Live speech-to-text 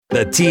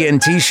The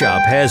TNT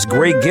Shop has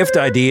great gift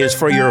ideas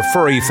for your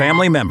furry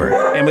family member.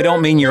 And we don't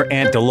mean your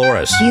Aunt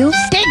Dolores. You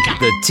stink!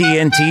 The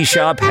TNT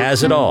Shop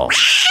has it all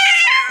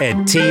at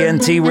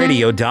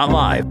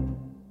TNTRadio.live.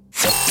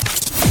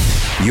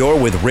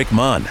 You're with Rick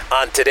Munn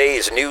on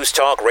today's News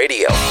Talk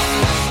Radio,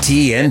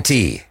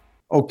 TNT.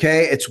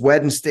 Okay, it's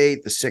Wednesday,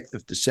 the 6th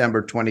of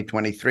December,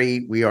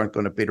 2023. We aren't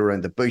going to beat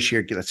around the bush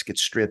here. Let's get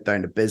straight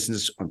down to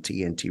business on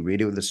TNT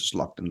Radio. This is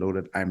Locked and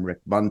Loaded. I'm Rick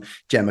Munn.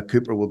 Gemma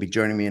Cooper will be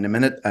joining me in a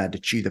minute to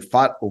chew the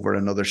fat over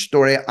another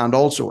story. And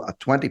also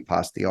at 20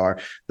 past the hour,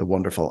 the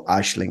wonderful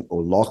Aisling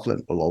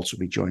O'Loughlin will also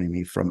be joining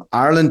me from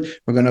Ireland.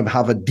 We're going to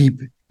have a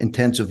deep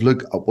intensive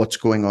look at what's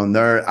going on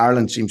there.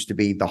 Ireland seems to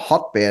be the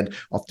hotbed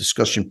of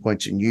discussion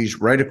points and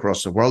news right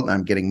across the world. And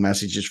I'm getting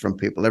messages from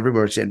people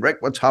everywhere saying, Rick,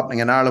 what's happening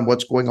in Ireland?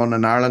 What's going on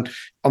in Ireland?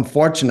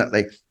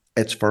 Unfortunately,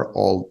 it's for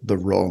all the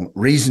wrong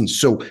reasons.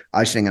 So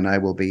Aisling and I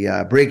will be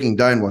breaking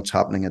down what's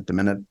happening at the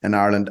minute in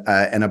Ireland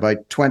in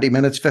about 20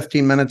 minutes,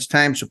 15 minutes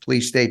time. So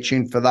please stay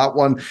tuned for that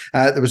one.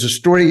 There was a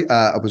story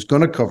I was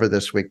going to cover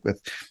this week with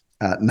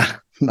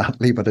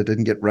Natalie, but I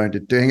didn't get round to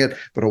doing it,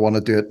 but I want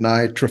to do it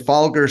now.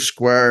 Trafalgar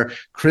Square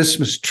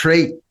Christmas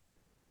tree.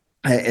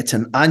 It's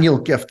an annual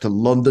gift to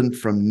London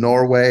from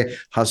Norway,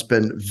 has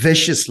been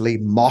viciously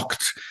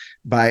mocked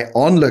by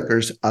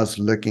onlookers as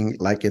looking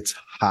like it's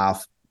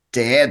half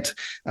dead.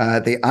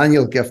 The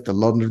annual gift to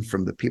London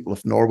from the people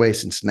of Norway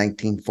since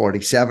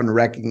 1947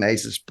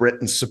 recognises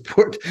Britain's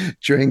support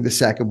during the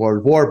Second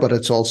World War, but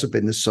it's also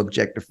been the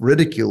subject of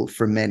ridicule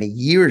for many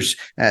years.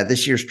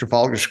 This year's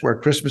Trafalgar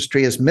Square Christmas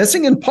tree is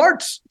missing in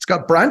parts. It's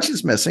got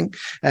branches missing.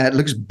 It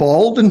looks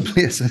bald in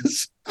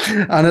places.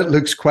 And it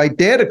looks quite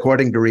dead,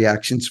 according to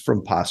reactions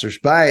from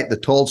passers-by. The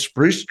tall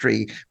spruce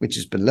tree, which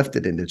has been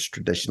lifted in its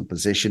traditional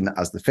position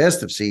as the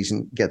festive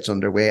season gets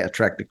underway,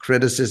 attracted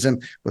criticism,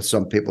 with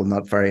some people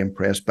not very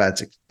impressed by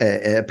its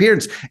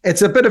appearance.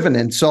 It's a bit of an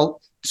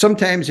insult.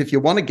 Sometimes if you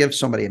want to give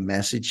somebody a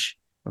message,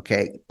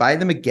 okay, buy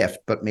them a gift,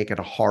 but make it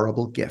a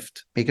horrible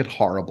gift. Make it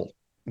horrible.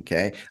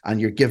 Okay.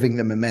 And you're giving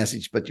them a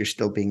message, but you're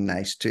still being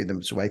nice to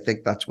them. So I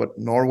think that's what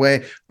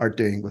Norway are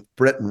doing with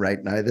Britain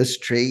right now. This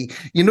tree,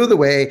 you know, the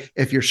way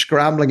if you're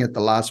scrambling at the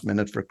last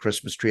minute for a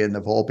Christmas tree and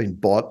they've all been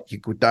bought, you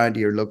go down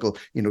to your local,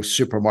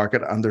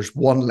 supermarket and there's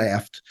one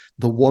left,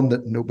 the one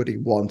that nobody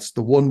wants,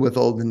 the one with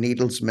all the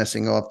needles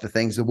missing off the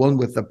things, the one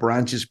with the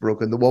branches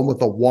broken, the one with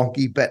the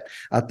wonky bit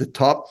at the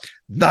top.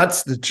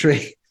 That's the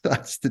tree.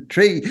 That's the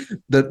tree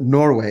that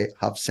Norway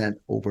have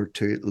sent over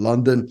to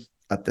London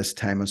at this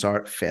time as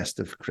our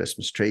festive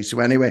Christmas tree. So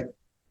anyway, a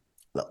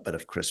little bit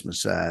of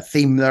Christmas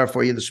theme there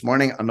for you this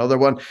morning. Another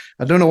one.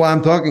 I don't know why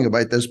I'm talking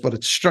about this, but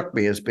it struck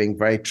me as being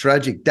very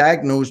tragic.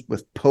 Diagnosed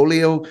with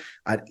polio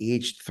at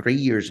age 3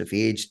 years of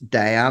age,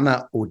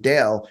 Diana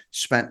Odell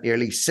spent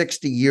nearly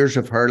 60 years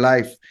of her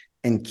life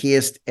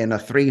encased in a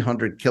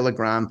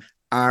 300-kilogram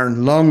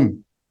iron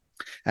lung.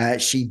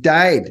 She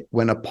died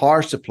when a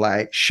power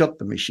supply shut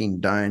the machine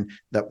down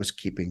that was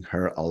keeping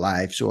her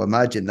alive. So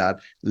imagine that,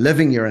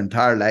 living your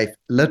entire life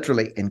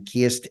literally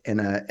encased in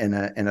a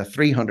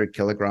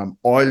 300-kilogram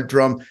oil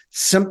drum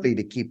simply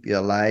to keep you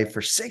alive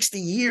for 60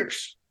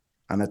 years.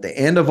 And at the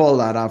end of all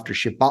that, after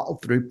she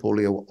battled through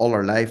polio all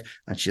her life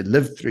and she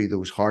lived through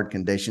those hard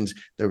conditions,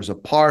 there was a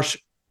power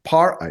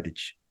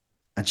outage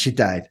and she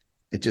died.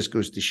 It just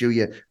goes to show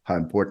you how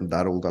important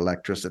that old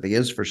electricity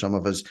is for some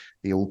of us.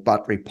 The old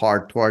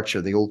battery-powered torch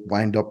or the old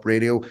wind-up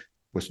radio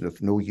was of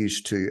no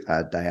use to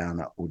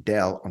Diana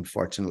Odell,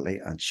 unfortunately,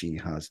 and she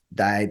has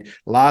died.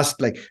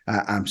 Lastly,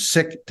 I'm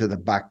sick to the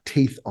back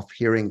teeth of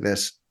hearing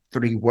this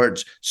 3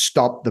 words: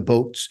 stop the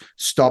boats,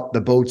 stop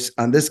the boats.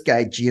 And this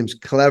guy, James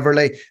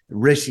Cleverly,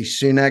 Rishi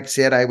Sunak,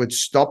 said I would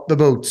stop the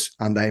boats,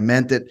 and I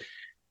meant it.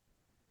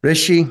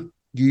 Rishi,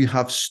 you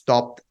have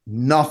stopped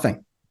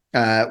nothing.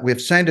 We've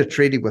signed a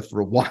treaty with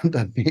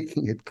Rwanda,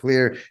 making it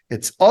clear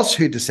it's us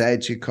who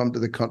decides who come to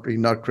the country,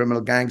 not criminal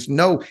gangs.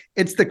 No,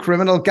 it's the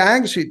criminal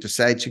gangs who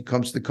decides who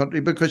comes to the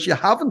country, because you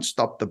haven't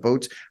stopped the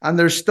boats and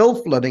they're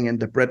still flooding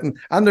into Britain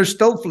and they're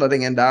still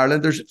flooding into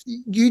Ireland.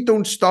 You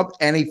don't stop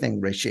anything,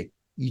 Rishi.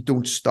 You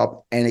don't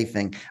stop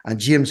anything. And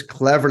James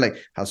Cleverly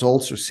has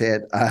also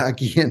said,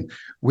 again,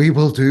 we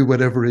will do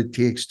whatever it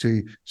takes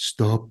to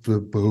stop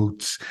the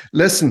boats.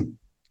 Listen,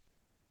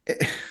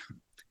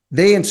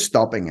 they ain't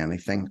stopping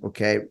anything,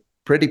 okay?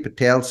 Priti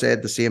Patel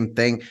said the same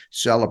thing.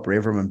 Suella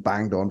Braverman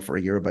banged on for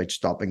a year about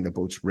stopping the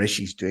boats.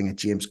 Rishi's doing it.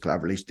 James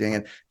Cleverly's doing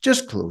it.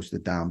 Just close the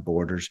damn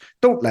borders.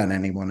 Don't let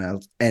anyone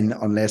else in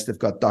unless they've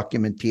got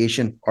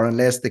documentation or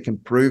unless they can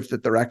prove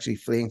that they're actually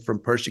fleeing from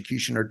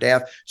persecution or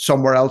death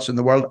somewhere else in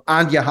the world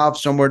and you have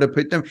somewhere to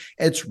put them.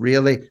 It's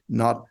really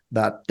not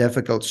that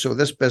difficult. So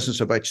this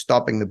business about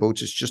stopping the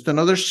boats is just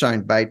another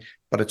soundbite,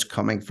 but it's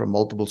coming from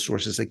multiple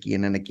sources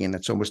again and again.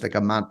 It's almost like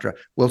a mantra.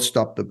 We'll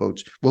stop the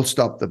boats. We'll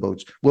stop the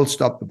boats. We'll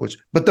stop the boats.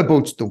 But the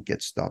boats don't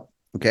get stopped.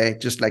 Okay.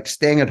 Just like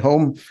staying at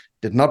home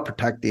did not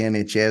protect the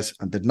NHS,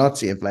 and did not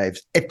save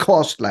lives. It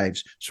cost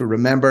lives. So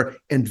remember,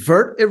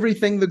 invert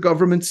everything the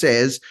government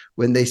says.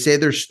 When they say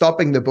they're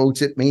stopping the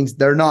boats, it means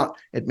they're not.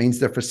 It means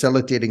they're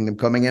facilitating them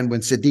coming in.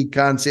 When Sadiq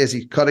Khan says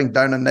he's cutting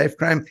down on knife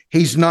crime,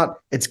 he's not.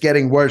 It's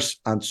getting worse,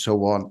 and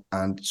so on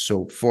and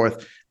so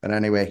forth. But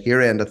anyway,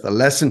 here endeth the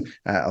lesson.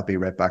 I'll be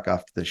right back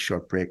after this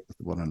short break with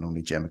the one and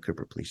only Gemma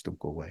Cooper. Please don't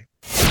go away.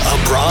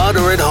 Abroad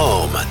or at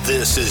home,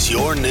 this is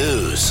your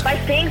news.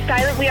 By staying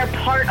silent, we are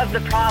part of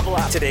the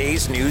problem.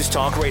 Today's News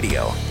Talk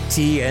Radio,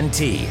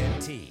 TNT.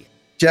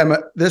 Gemma,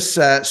 this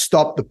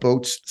Stop the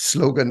Boats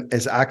slogan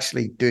is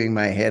actually doing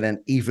my head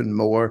in even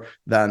more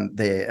than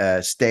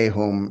the stay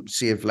home,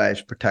 save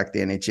lives, protect the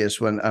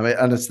NHS one. I mean,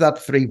 and it's that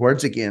 3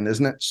 words again,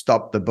 isn't it?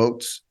 Stop the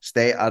boats,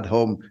 stay at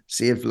home,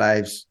 save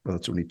lives. Well,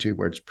 it's only 2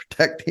 words,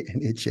 protect the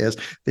NHS.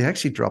 They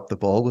actually dropped the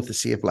ball with the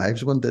save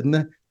lives one, didn't they?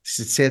 It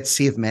said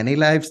save many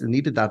lives. They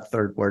needed that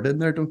 3rd word in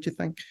there, don't you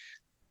think?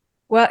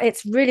 Well,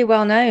 it's really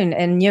well known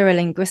in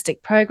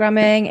neuro-linguistic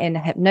programming, in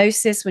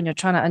hypnosis, when you're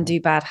trying to undo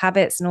bad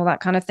habits and all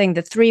that kind of thing.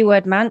 The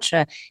 3-word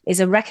mantra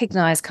is a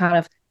recognized kind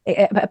of,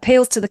 it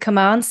appeals to the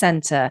command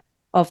center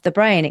of the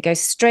brain. It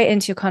goes straight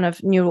into your kind of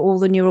all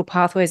the neural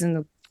pathways in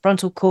the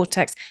frontal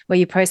cortex where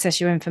you process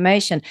your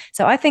information.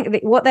 So I think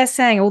that what they're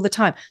saying all the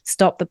time,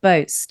 stop the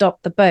boats,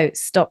 stop the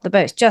boats, stop the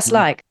boats, just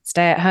like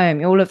stay at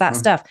home, all of that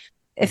stuff.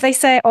 If they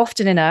say it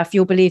often enough,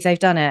 you'll believe they've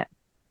done it,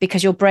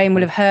 because your brain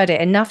will have heard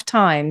it enough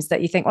times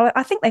that you think, well,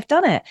 I think they've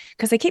done it,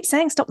 because they keep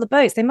saying stop the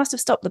boats. They must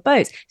have stopped the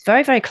boats. It's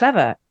very, very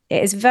clever.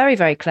 It is very,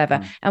 very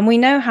clever. And we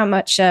know how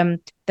much the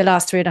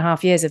last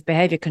 3.5 years of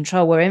behavior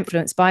control were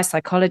influenced by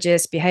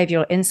psychologists,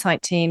 behavioral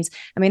insight teams.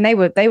 I mean, they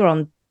were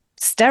on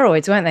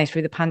steroids, weren't they,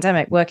 through the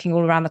pandemic, working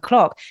all around the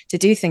clock to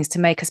do things to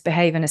make us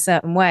behave in a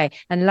certain way.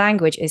 And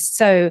language is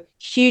so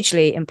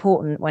hugely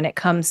important when it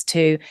comes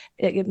to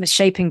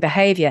shaping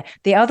behavior.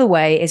 The other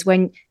way is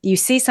when you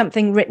see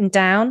something written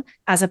down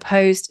as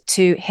opposed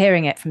to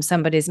hearing it from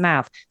somebody's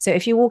mouth. So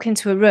if you walk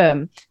into a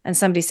room and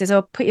somebody says,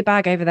 oh, put your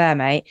bag over there,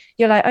 mate,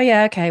 you're like, oh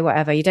yeah, okay,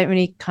 whatever. You don't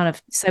really kind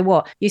of say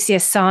what. You see a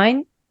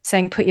sign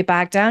saying put your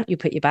bag down, you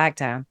put your bag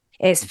down.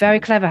 It's very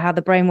clever how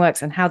the brain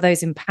works, and how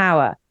those in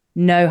power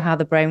know how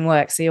the brain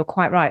works. So you're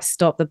quite right.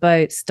 Stop the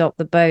boats, stop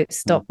the boats,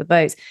 stop the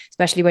boats,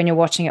 especially when you're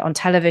watching it on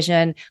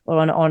television or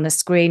on a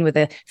screen with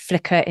a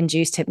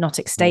flicker-induced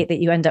hypnotic state that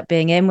you end up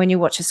being in when you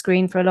watch a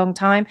screen for a long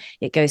time.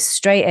 It goes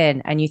straight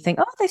in and you think,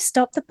 oh, they've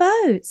stopped the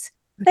boats.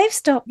 They've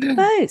stopped the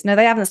boats. No,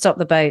 they haven't stopped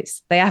the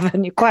boats. They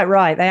haven't. You're quite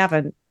right. They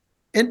haven't.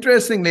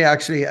 Interestingly,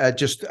 actually,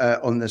 just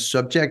on this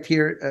subject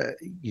here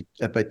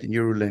about the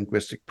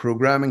neuro-linguistic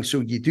programming.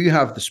 So you do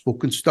have the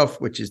spoken stuff,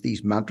 which is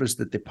these mantras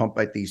that they pump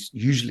out, these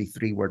usually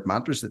 3-word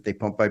mantras that they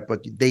pump out,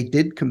 but they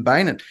did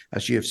combine it,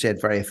 as you have said,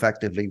 very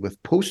effectively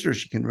with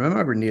posters. You can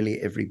remember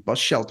nearly every bus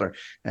shelter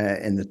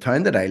in the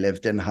town that I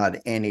lived in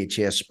had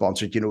NHS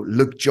sponsored,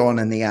 look John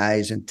in the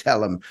eyes and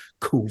tell him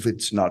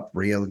COVID's not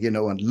real,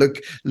 and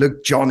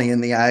look Johnny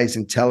in the eyes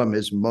and tell him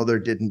his mother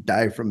didn't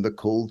die from the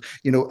cold,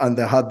 and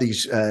they had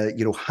these,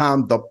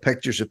 hammed up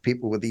pictures of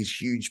people with these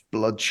huge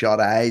bloodshot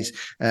eyes,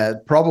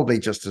 probably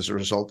just as a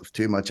result of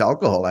too much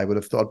alcohol, I would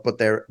have thought, but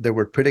they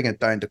were putting it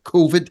down to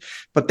COVID.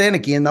 But then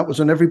again, that was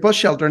on every bus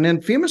shelter. And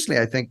then famously,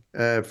 I think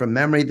from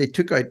memory, they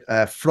took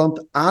out front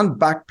and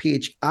back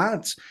page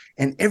ads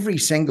in every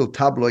single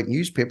tabloid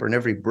newspaper and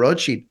every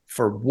broadsheet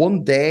for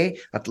one day,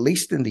 at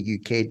least in the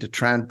UK, to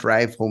try and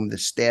drive home the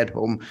stay at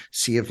home,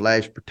 save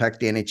lives, protect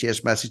the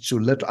NHS message. So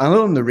and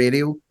on the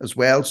radio as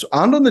well,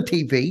 and on the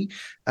TV,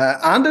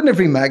 and in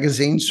every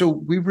magazine. So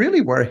we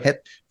really were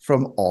hit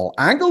from all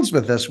angles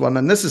with this one.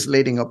 And this is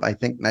leading up, I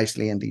think,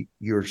 nicely into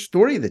your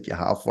story that you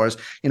have for us.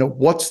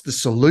 What's the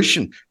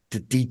solution to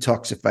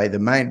detoxify the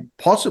mind?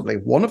 Possibly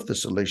one of the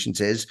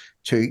solutions is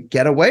to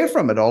get away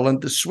from it all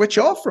and to switch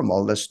off from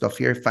all this stuff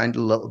here, find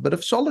a little bit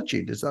of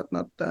solitude. Is that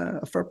not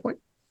a fair point?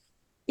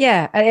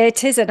 Yeah,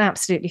 it is an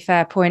absolutely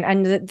fair point.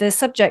 And the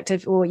subject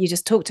of what you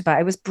just talked about,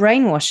 it was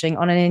brainwashing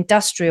on an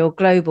industrial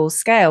global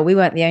scale. We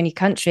weren't the only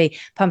country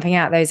pumping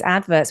out those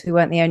adverts. We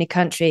weren't the only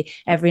country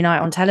every night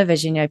on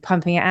television,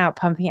 pumping it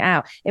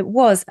out. It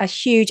was a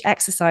huge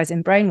exercise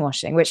in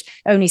brainwashing, which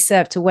only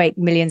served to wake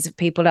millions of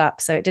people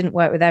up. So it didn't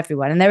work with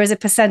everyone. And there is a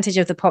percentage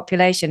of the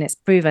population, it's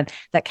proven,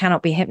 that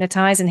cannot be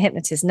hypnotized. And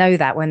hypnotists know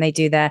that when they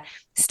do their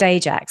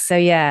stage acts. So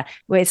yeah,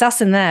 it's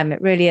us and them.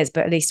 It really is.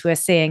 But at least we're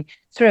seeing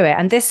through it.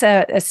 And this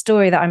a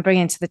story that I'm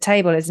bringing to the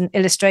table is an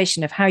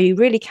illustration of how you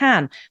really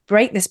can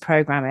break this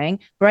programming,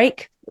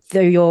 break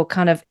through your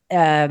kind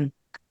of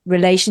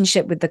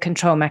relationship with the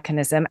control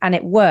mechanism. And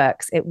it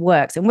works.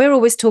 And we're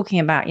always talking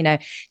about,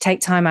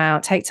 take time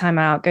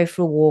out, go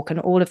for a walk and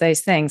all of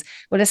those things.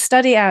 Well, a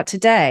study out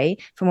today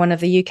from one of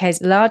the UK's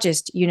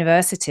largest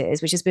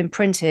universities, which has been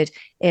printed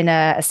in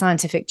a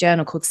scientific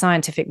journal called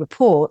Scientific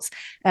Reports,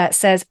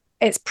 says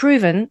it's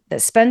proven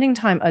that spending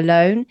time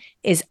alone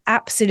is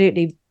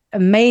absolutely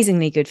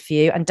amazingly good for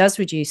you and does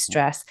reduce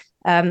stress.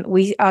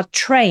 we are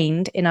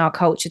trained in our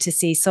culture to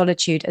see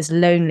solitude as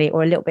lonely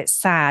or a little bit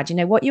sad. You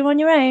know, what, you're on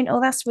your own?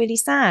 Oh, that's really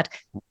sad.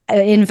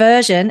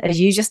 Inversion, as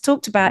you just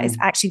talked about, is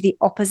actually the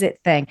opposite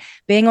thing.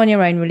 Being on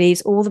your own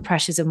relieves all the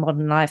pressures of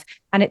modern life,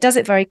 and it does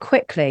it very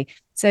quickly.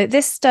 So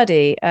this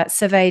study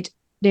surveyed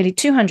nearly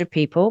 200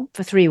 people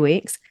for 3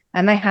 weeks,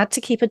 and they had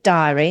to keep a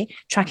diary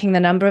tracking the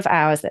number of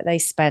hours that they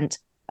spent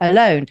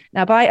alone.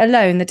 Now, by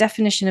alone, the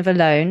definition of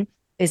alone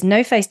is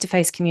no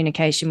face-to-face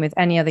communication with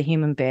any other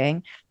human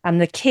being. And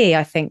the key,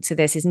 I think, to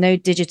this is no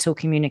digital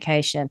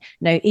communication,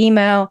 no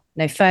email,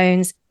 no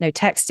phones, no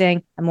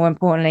texting, and more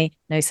importantly,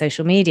 no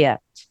social media.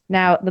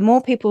 Now, the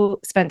more people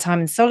spent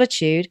time in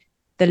solitude,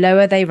 the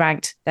lower they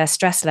ranked their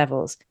stress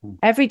levels.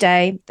 Every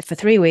day for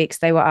 3 weeks,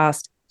 they were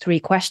asked 3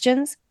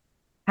 questions.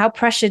 How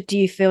pressured do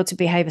you feel to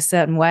behave a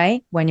certain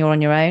way when you're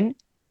on your own?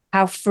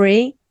 How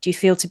free do you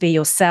feel to be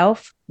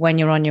yourself when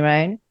you're on your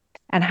own?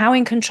 And how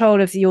in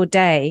control of your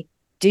day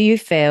do you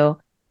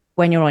feel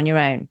when you're on your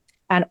own?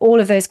 And all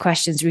of those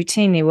questions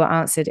routinely were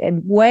answered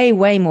in way,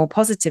 way more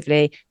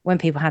positively when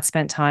people had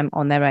spent time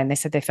on their own. They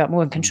said they felt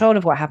more in control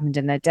of what happened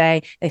in their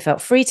day. They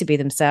felt free to be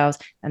themselves,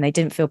 and they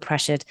didn't feel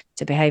pressured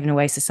to behave in a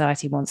way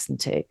society wants them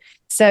to.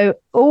 So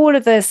all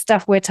of the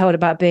stuff we're told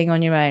about being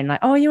on your own, like,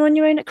 oh, you're on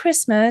your own at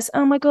Christmas.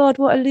 Oh my God,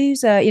 what a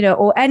loser, you know,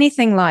 or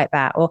anything like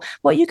that. Or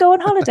what, you go on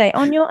holiday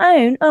on your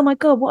own? Oh my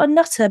God, what a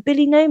nutter,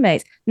 Billy no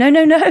mates.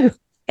 No.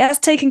 That's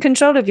taking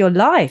control of your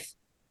life.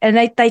 And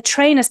they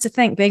train us to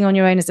think being on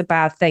your own is a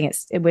bad thing.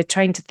 We're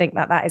trained to think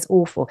that is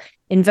awful.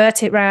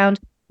 Invert it round.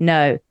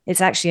 No,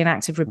 it's actually an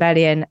act of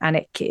rebellion, and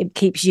it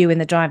keeps you in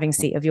the driving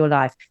seat of your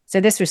life.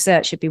 So this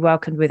research should be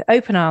welcomed with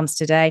open arms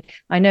today.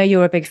 I know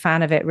you're a big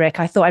fan of it,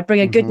 Rick. I thought I'd bring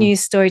a good news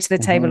story to the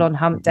table on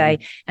Hump Day,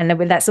 and then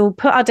let's all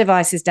put our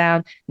devices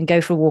down and go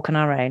for a walk on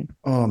our own.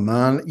 Oh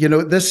man, you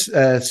know, this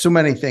so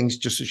many things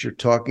just as you're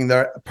talking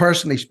there.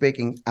 Personally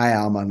speaking, I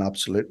am an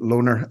absolute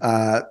loner.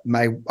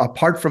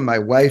 Apart from my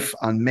wife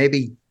and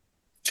maybe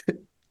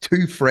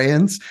 2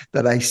 friends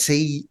that I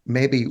see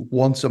maybe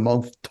once a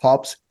month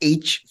tops,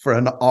 each for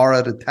an hour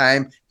at a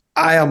time,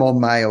 I am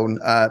on my own.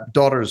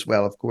 Daughter as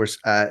well, of course,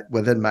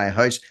 within my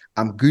house.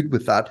 I'm good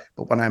with that.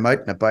 But when I'm out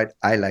and about,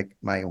 I like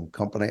my own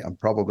company, and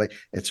probably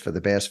it's for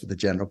the best for the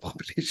general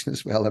population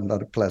as well. I'm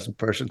not a pleasant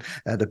person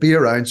to be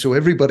around. So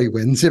everybody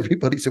wins.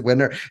 Everybody's a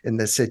winner in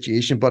this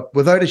situation. But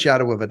without a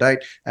shadow of a doubt,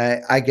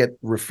 I get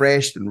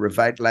refreshed and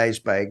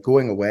revitalized by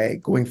going away,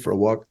 going for a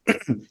walk,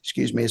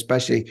 excuse me,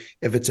 especially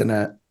if it's in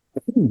a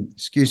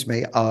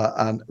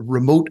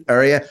remote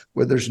area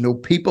where there's no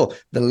people.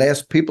 The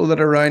less people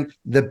that are around,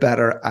 the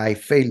better I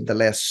feel. The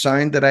less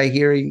sound that I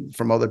hear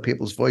from other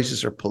people's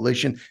voices or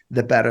pollution,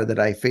 the better that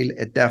I feel.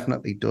 It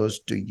definitely does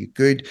do you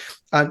good.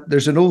 And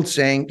there's an old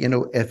saying, you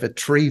know, if a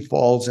tree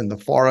falls in the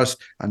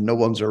forest and no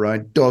one's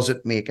around, does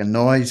it make a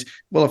noise?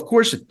 Well, of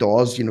course it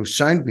does. You know,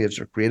 sound waves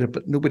are created,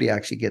 but nobody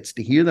actually gets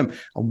to hear them.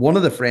 And one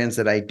of the friends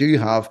that I do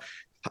have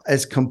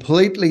is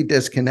completely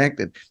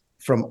disconnected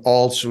from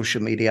all social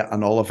media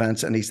and all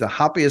events, and he's the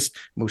happiest,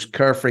 most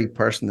carefree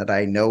person that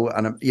I know.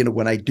 And you know,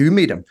 when I do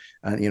meet him,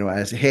 and you know,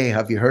 I say, "Hey,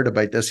 have you heard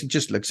about this?" He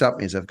just looks at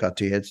me as I've got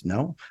 2 heads.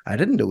 No, I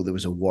didn't know there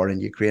was a war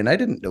in Ukraine. I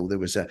didn't know there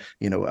was a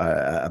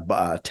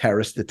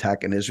terrorist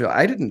attack in Israel.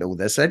 I didn't know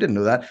this. I didn't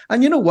know that.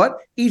 And you know what?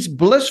 He's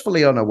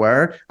blissfully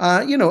unaware,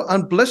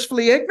 and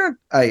blissfully ignorant.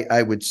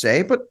 I would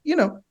say, but you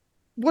know.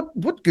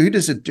 What good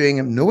is it doing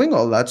him knowing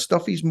all that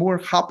stuff? He's more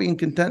happy and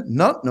content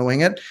not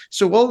knowing it.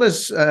 So all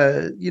this,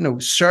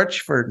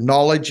 search for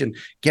knowledge and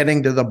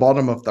getting to the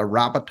bottom of the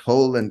rabbit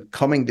hole and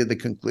coming to the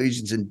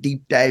conclusions and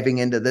deep diving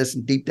into this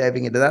and deep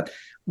diving into that,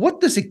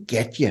 what does it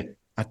get you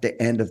at the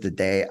end of the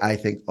day? I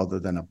think other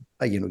than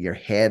your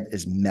head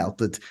is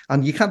melted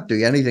and you can't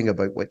do anything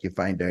about what you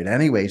find out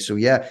anyway. So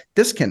yeah,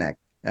 disconnect.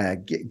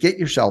 Get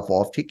yourself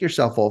off, take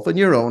yourself off on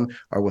your own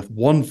or with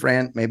one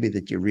friend maybe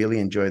that you really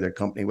enjoy their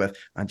company with,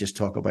 and just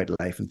talk about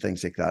life and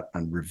things like that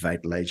and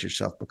revitalize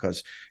yourself,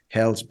 because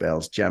hell's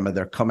bells, Gemma,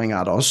 they're coming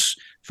at us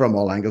from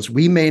all angles.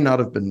 We may not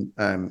have been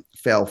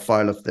fell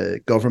foul of the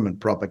government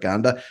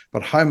propaganda,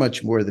 but how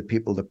much more the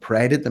people that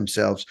prided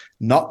themselves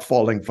not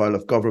falling foul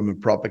of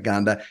government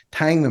propaganda,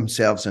 tying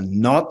themselves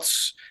in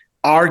knots,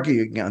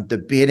 arguing and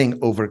debating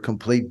over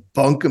complete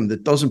bunkum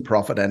that doesn't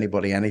profit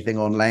anybody anything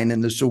online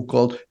in the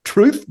so-called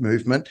truth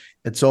movement.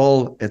 It's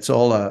all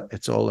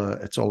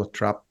a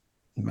trap,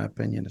 in my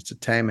opinion. It's a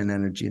time and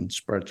energy and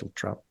spiritual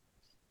trap.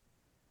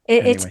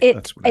 It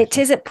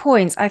is at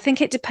points. I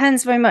think it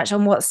depends very much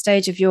on what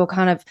stage of your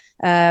kind of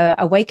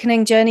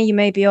awakening journey you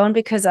may be on,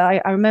 because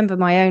I remember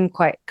my own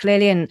quite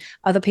clearly, and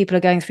other people are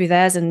going through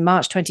theirs, and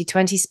March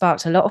 2020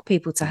 sparked a lot of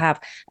people to have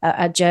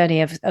a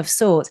journey of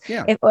sorts.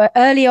 Yeah.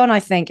 Early on, I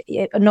think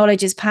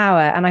knowledge is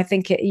power, and I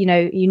think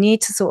you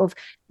need to sort of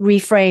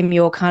reframe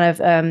your kind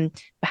of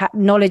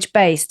knowledge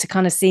base to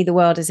kind of see the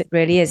world as it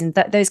really is. And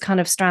those kind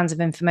of strands of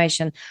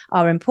information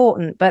are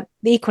important, but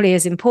equally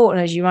as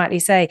important, as you rightly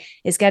say,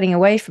 is getting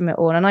away from it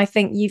all. And I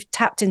think you've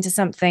tapped into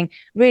something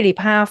really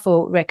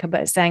powerful, Rick,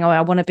 about saying, oh,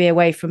 I want to be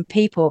away from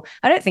people.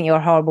 I don't think you're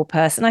a horrible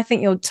person. I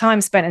think your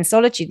time spent in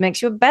solitude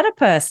makes you a better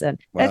person.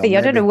 Well,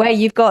 I don't know where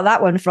you've got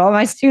that one from.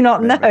 I do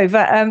not know,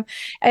 but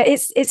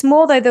it's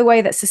more though the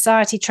way that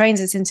society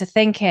trains us into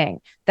thinking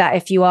that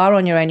if you are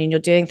on your own and you're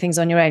doing things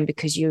on your own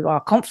because you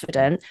are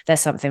confident, there's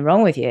something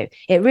wrong with you.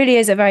 It really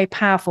is a very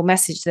powerful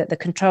message that the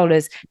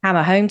controllers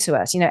hammer home to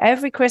us. You know,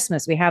 every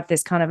Christmas we have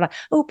this kind of like,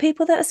 oh,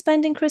 people that are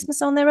spending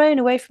Christmas on their own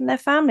away from their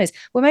families.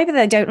 Well, maybe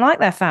they don't like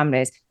their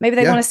families. Maybe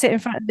they want to sit in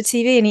front of the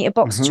TV and eat a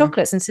box of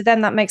chocolates. And so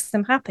then that makes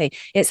them happy.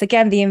 It's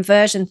again, the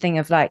inversion thing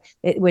of like,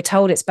 we're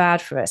told it's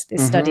bad for us.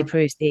 This study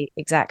proves the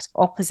exact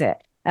opposite.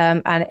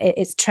 And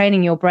it's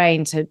training your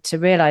brain to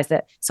realize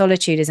that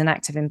solitude is an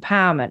act of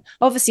empowerment.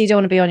 Obviously, you don't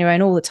want to be on your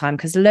own all the time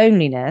because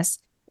loneliness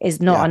is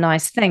not a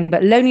nice thing,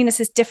 but loneliness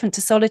is different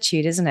to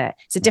solitude, isn't it?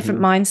 It's a different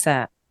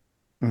mindset.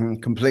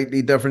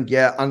 Completely different.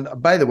 Yeah. And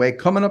by the way,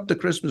 coming up to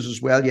Christmas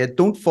as well,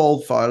 don't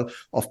fall foul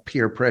of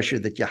peer pressure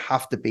that you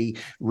have to be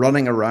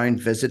running around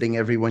visiting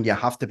everyone. You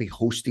have to be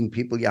hosting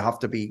people. You have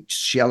to be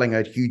shelling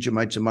out huge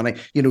amounts of money,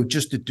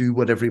 just to do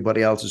what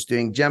everybody else is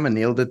doing. Gemma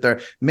nailed it there.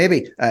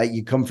 Maybe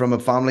you come from a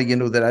family,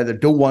 that either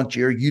don't want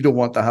you or you don't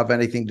want to have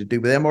anything to do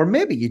with them, or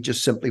maybe you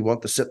just simply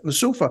want to sit on the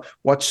sofa,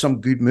 watch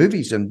some good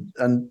movies and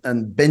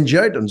binge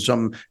out on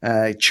some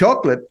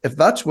chocolate. If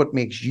that's what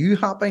makes you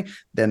happy,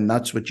 then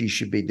that's what you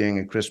should be doing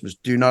at Christmas.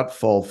 Do not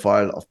fall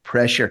foul of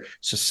pressure,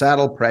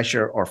 societal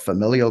pressure or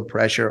familial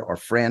pressure or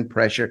friend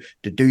pressure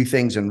to do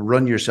things and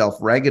run yourself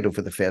ragged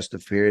over the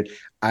festive period.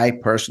 I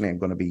personally am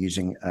going to be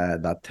using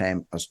that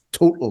time as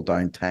total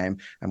downtime.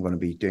 I'm going to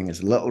be doing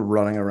as little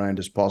running around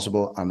as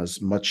possible and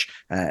as much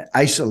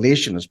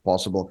isolation as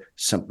possible,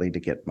 simply to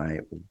get my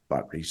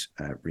batteries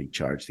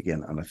recharged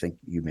again. And I think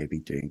you may be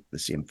doing the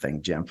same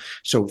thing, Gem.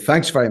 So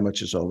thanks very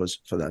much as always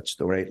for that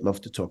story.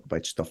 Love to talk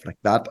about stuff like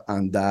that.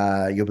 And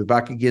you'll be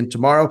back again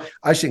tomorrow.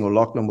 Aisling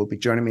O'Loughlin will be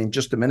joining me in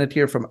just a minute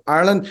here from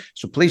Ireland.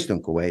 So please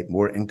don't go away.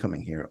 More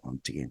incoming here on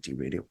TNT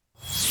Radio.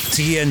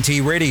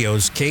 TNT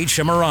Radio's Kate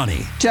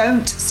Shemirani.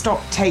 Don't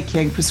stop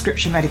taking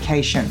prescription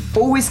medication.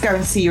 Always go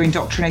and see your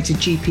indoctrinated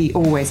GP,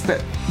 always.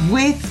 But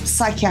with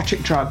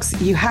psychiatric drugs,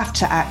 you have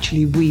to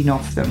actually wean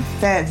off them.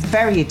 They're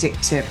very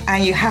addictive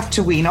and you have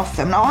to wean off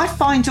them. Now, I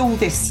find all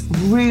this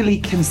really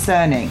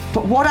concerning,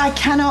 but what I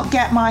cannot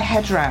get my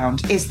head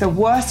around is the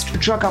worst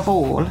drug of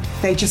all.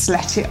 They just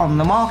let it on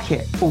the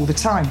market all the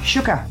time.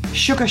 Sugar.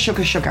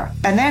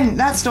 And then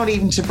that's not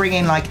even to bring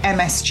in like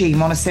MSG,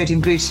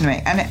 monosodium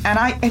glutamate.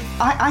 And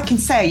I can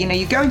say,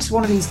 you go into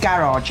one of these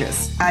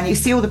garages and you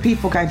see all the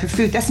people going for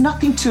food. There's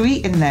nothing to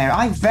eat in there.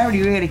 I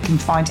very rarely can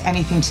find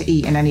anything to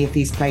eat in any of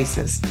these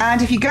places.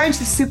 And if you go into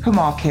the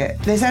supermarket,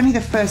 there's only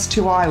the first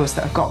 2 aisles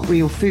that have got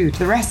real food.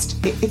 The rest,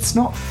 it's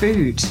not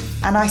food.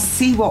 And I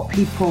see what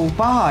people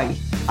buy.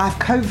 I've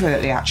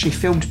covertly actually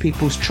filmed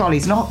people's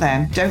trolleys, not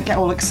them, don't get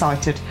all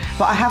excited,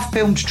 but I have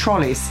filmed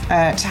trolleys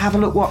to have a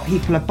look what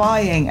people are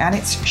buying. And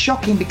it's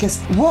shocking because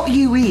what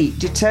you eat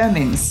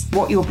determines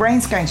what your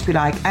brain's going to be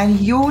like, and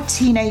your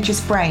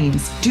teenagers'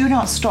 brains do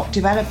not stop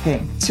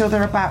developing till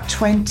they're about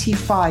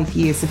 25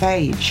 years of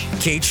age.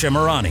 Kate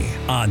Shemirani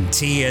on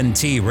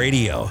TNT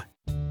Radio.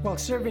 While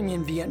serving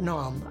in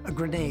Vietnam, a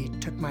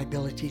grenade took my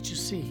ability to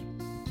see.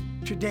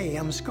 Today,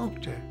 I'm a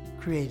sculptor,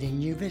 creating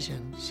new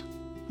visions.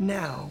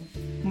 Now,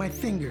 my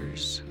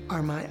fingers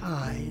are my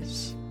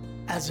eyes.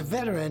 As a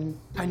veteran,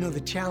 I know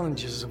the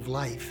challenges of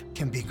life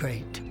can be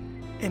great.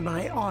 In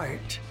my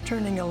art,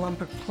 turning a lump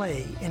of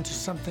clay into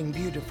something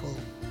beautiful,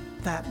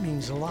 that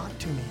means a lot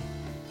to me.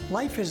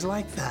 Life is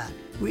like that.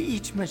 We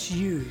each must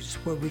use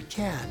what we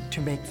can to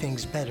make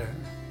things better.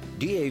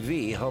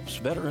 DAV helps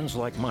veterans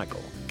like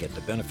Michael get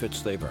the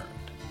benefits they've earned.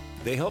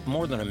 They help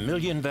more than 1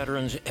 million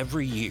veterans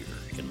every year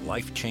in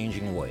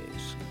life-changing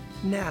ways.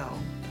 Now,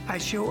 I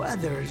show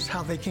others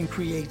how they can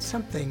create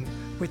something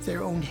with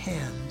their own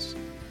hands.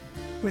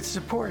 With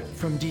support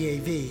from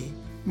DAV,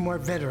 more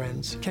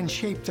veterans can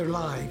shape their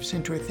lives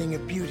into a thing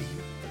of beauty.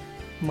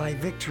 My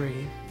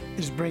victory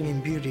is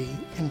bringing beauty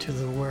into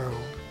the world.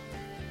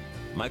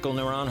 Michael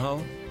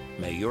Naranjo,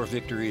 may your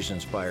victories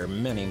inspire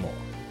many more.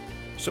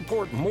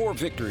 Support more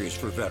victories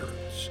for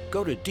veterans.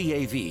 Go to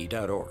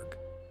DAV.org.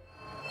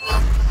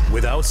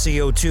 Without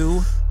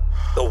CO2,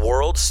 the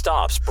world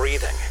stops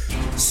breathing.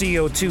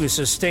 CO2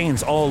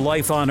 sustains all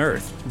life on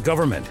Earth.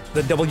 Government,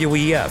 the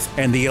WEF,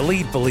 and the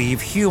elite believe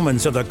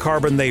humans are the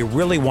carbon they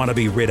really want to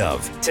be rid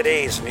of.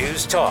 Today's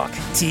News Talk,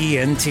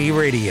 TNT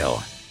Radio.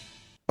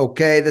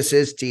 Okay, this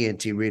is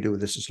TNT Radio.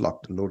 This is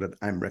Locked and Loaded.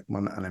 I'm Rick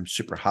Munn, and I'm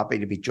super happy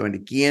to be joined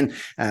again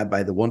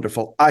by the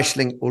wonderful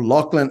Aisling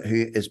O'Loughlin,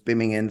 who is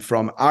beaming in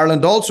from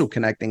Ireland, also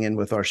connecting in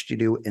with our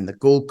studio in the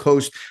Gold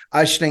Coast.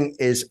 Aisling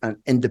is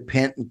an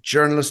independent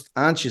journalist,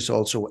 and she's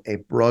also a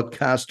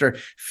broadcaster,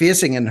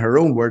 facing, in her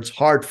own words,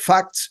 hard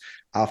facts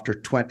after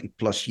 20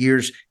 plus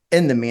years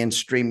in the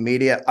mainstream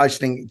media. I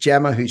think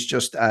Gemma, who's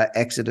just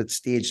exited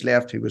stage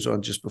left, who was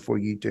on just before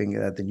you doing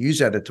the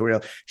news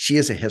editorial, she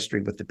has a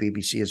history with the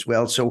BBC as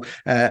well. So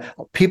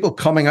people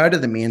coming out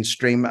of the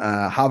mainstream,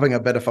 having a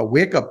bit of a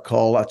wake-up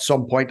call at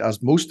some point,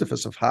 as most of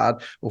us have had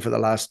over the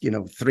last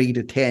 3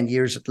 to 10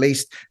 years at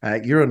least.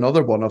 You're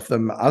another one of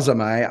them, as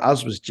am I,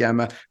 as was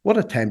Gemma. What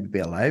a time to be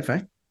alive,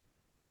 eh?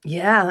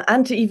 Yeah,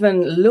 and to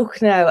even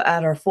look now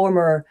at our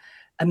former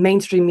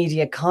mainstream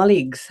media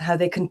colleagues, how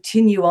they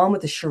continue on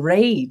with the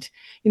charade.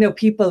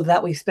 People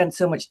that we spent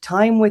so much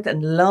time with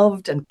and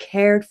loved and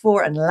cared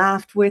for and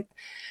laughed with.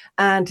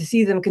 And to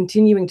see them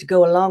continuing to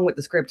go along with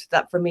the script,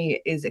 that for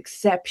me is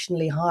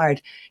exceptionally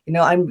hard.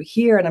 I'm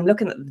here and I'm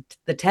looking at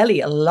the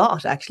telly a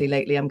lot actually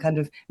lately. I'm kind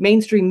of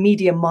mainstream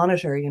media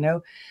monitor,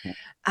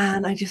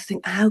 And I just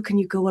think, how can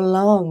you go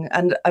along?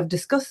 And I've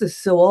discussed this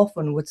so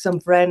often with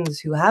some friends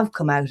who have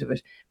come out of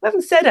it, who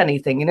haven't said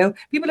anything.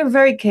 People are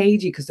very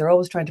cagey because they're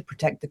always trying to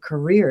protect the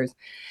careers,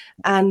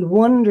 and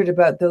wondered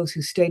about those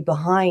who stayed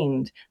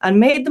behind and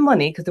made the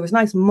money, because there was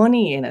nice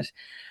money in it.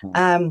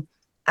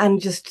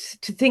 And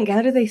just to think,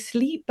 how do they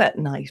sleep at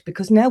night?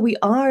 Because now we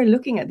are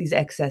looking at these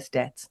excess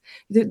debts.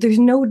 There's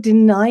no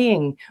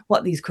denying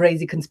what these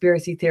crazy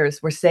conspiracy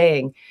theorists were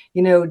saying,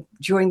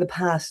 during the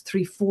past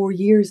 3-4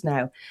 years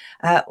now,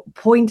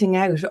 pointing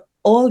out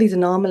all these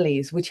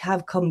anomalies which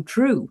have come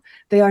true.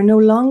 They are no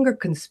longer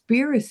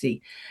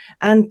conspiracy.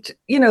 And,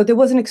 there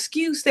was an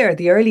excuse there at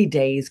the early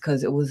days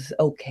because it was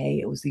okay.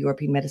 It was the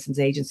European Medicines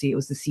Agency. It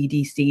was the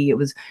CDC. It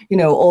was,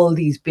 all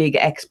these big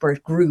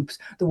expert groups,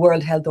 the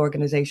World Health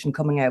Organization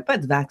coming out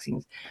about the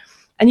vaccines.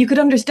 And you could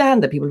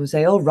understand that people would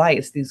say, oh, right,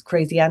 it's these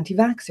crazy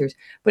anti-vaxxers.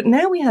 But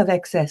now we have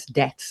excess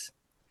debts,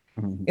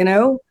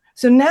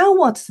 So now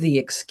what's the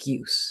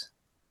excuse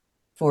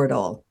for it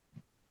all?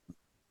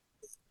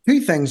 Two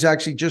things,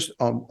 actually, just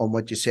on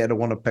what you said, I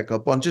want to pick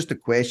up on. Just a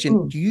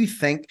question. Do you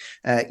think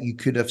you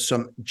could have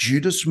some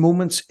Judas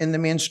moments in the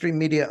mainstream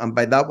media? And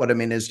by that, what I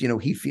mean is,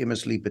 he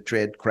famously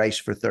betrayed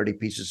Christ for 30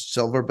 pieces of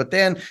silver. But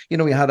then, he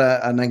had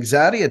an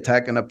anxiety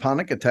attack and a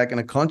panic attack and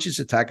a conscience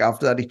attack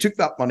after that. He took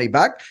that money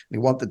back and he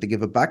wanted to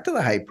give it back to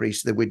the high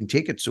priest. They wouldn't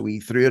take it. So he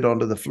threw it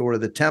onto the floor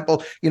of the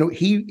temple.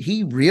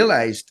 He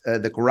realized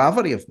the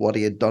gravity of what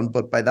he had done.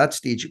 But by that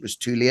stage, it was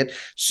too late.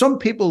 Some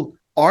people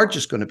are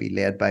just going to be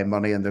led by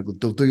money, and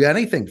they'll do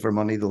anything for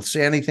money. They'll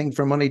say anything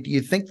for money. Do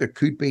you think there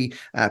could be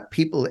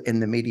people in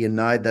the media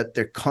now that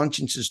their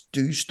consciences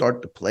do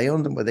start to play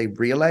on them, where they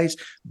realize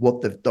what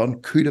they've done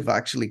could have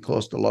actually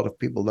cost a lot of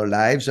people their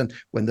lives? And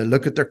when they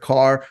look at their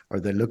car, or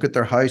they look at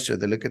their house, or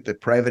they look at the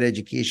private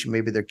education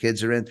maybe their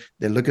kids are in,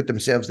 they look at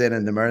themselves then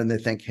in the mirror and they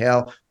think,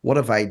 hell, what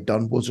have I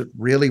done? Was it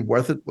really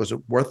worth it? Was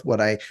it worth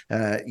what I,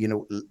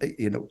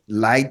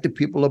 lied to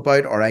people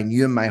about, or I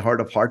knew in my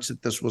heart of hearts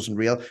that this wasn't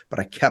real, but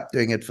I kept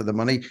doing it for the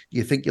money? Do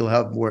you think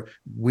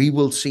we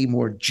will see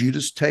more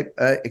Judas type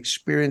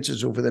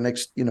experiences over the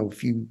next,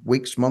 few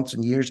weeks, months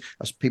and years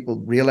as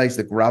people realize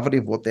the gravity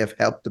of what they've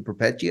helped to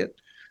perpetuate?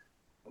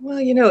 Well,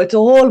 it's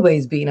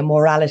always been a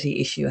morality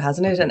issue,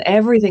 hasn't it? And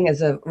everything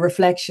is a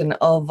reflection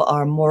of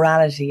our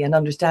morality and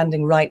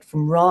understanding right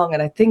from wrong.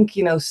 And I think,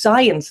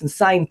 science and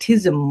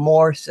scientism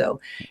more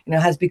so,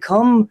 has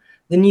become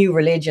the new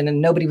religion,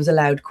 and nobody was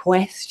allowed to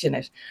question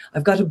it.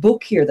 I've got a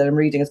book here that I'm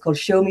reading. It's called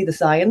Show Me the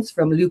Science,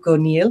 from Luke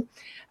O'Neill.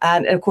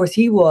 And of course,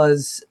 he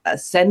was a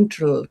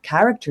central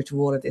character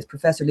to all of this.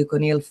 Professor Luke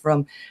O'Neill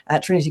from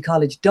Trinity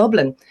College,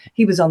 Dublin.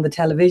 He was on the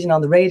television,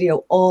 on the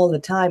radio all the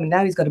time. And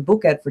now he's got a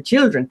book out for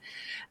children.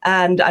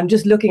 And I'm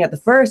just looking at the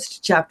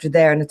first chapter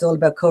there, and it's all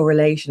about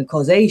correlation and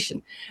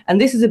causation. And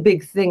this is a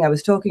big thing. I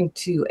was talking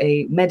to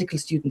a medical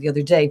student the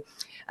other day,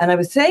 and I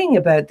was saying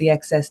about the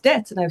excess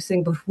debts. And I was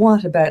saying, but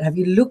what about, have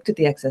you looked at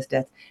the excess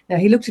debts? Now,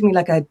 he looked at me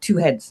like I had two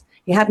heads.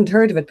 He hadn't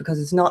heard of it because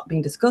it's not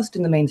being discussed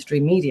in the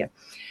mainstream media.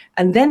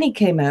 And then he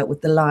came out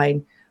with the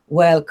line,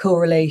 well,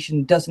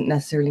 correlation doesn't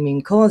necessarily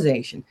mean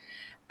causation.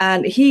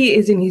 And he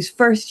is in his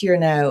first year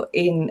now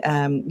in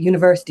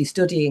university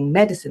studying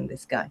medicine,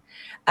 this guy.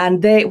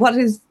 And what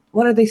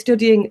are they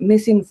studying?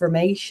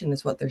 Misinformation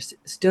is what they're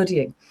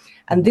studying.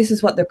 And this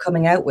is what they're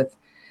coming out with.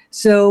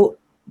 So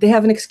they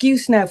have an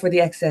excuse now for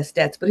the excess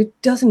debts, but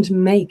it doesn't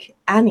make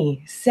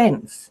any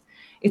sense.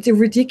 It's a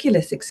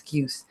ridiculous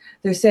excuse.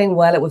 They're saying,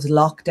 well, it was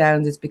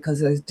lockdowns. It's because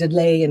there's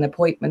delay in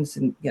appointments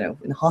in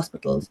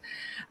hospitals.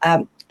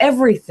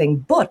 Everything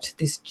but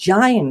this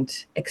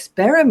giant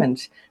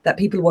experiment that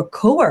people were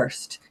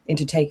coerced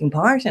into taking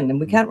part in. And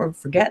we can't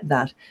forget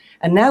that.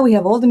 And now we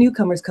have all the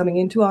newcomers coming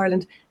into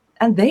Ireland,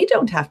 and they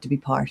don't have to be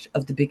part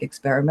of the big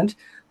experiment.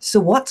 So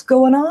what's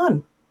going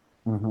on?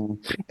 Mm-hmm.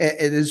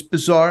 It is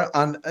bizarre.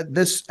 And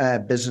this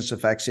business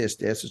of access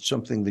debts, it's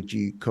something that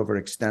you cover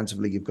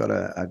extensively. You've got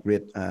a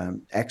great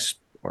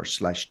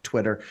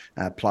Facebook/Twitter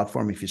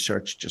platform. If you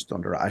search just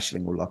under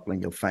Aisling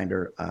O'Loughlin, you'll find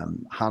her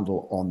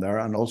handle on there.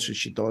 And also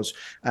she does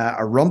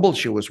a Rumble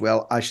show as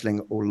well, Aisling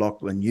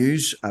O'Loughlin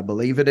News, I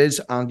believe it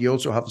is. And you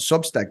also have a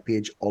Substack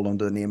page all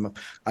under the name of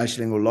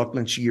Aisling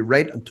O'Loughlin. So you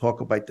write and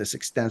talk about this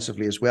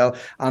extensively as well.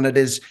 And it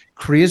is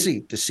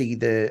crazy to see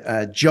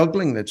the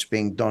juggling that's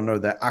being done, or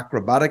the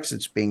acrobatics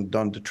that's being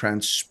done to try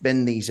and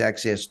spin these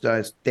excess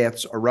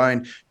deaths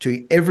around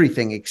to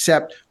everything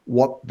except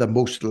what the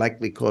most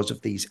likely cause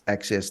of these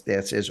excess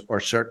deaths is, or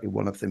certainly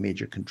one of the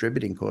major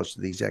contributing causes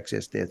of these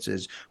excess deaths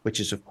is, which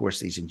is, of course,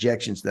 these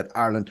injections that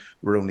Ireland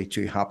were only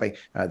too happy.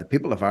 The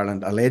people of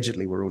Ireland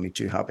allegedly were only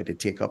too happy to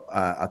take up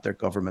at their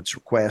government's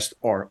request,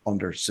 or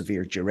under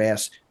severe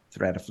duress,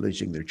 threat of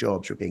losing their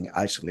jobs or being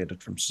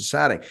isolated from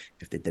society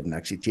if they didn't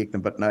actually take them.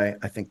 But now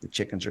I think the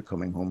chickens are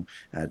coming home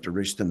to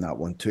roost in that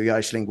one too.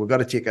 Aisling, we've got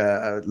to take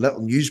a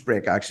little news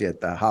break actually at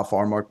the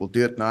half-hour mark. We'll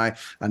do it now,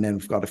 and then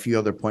we've got a few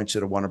other points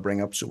that I want to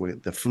bring up so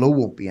the flow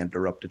won't be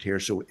interrupted here.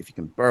 So if you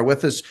can bear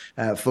with us,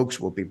 folks,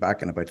 we'll be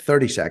back in about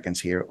 30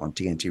 seconds here on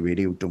TNT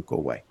Radio. Don't go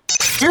away.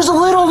 Here's a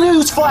little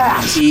news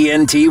flash.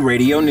 TNT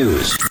Radio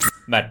News.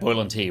 Matt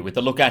Boyland here with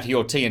a look at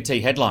your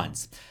TNT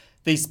headlines.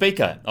 The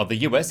Speaker of the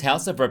US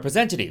House of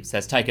Representatives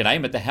has taken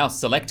aim at the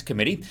House Select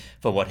Committee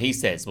for what he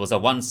says was a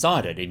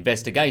one-sided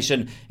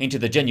investigation into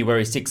the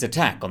January 6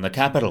 attack on the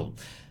Capitol.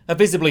 A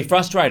visibly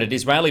frustrated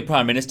Israeli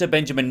Prime Minister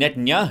Benjamin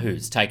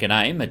Netanyahu's taken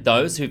aim at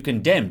those who've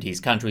condemned his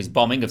country's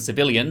bombing of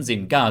civilians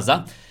in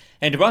Gaza,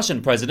 and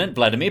Russian President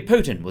Vladimir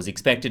Putin was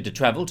expected to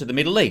travel to the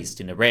Middle East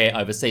in a rare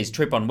overseas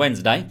trip on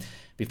Wednesday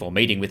before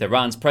meeting with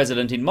Iran's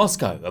president in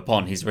Moscow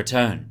upon his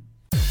return.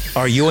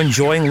 Are you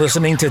enjoying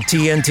listening to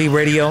TNT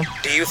Radio?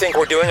 Do you think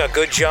we're doing a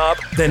good job?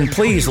 Then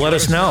please let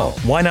us know.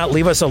 Why not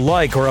leave us a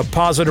like or a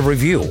positive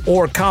review,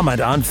 or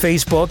comment on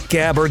Facebook,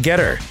 Gab, or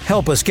Getter?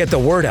 Help us get the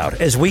word out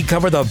as we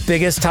cover the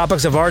biggest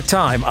topics of our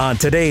time on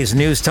today's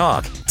News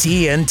Talk,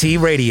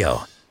 TNT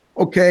Radio.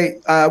 Okay,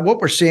 what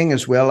we're seeing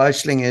as well,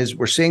 Aisling, is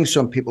we're seeing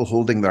some people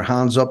holding their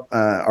hands up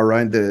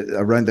around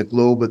the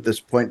globe at this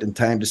point in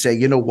time to say,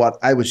 you know what,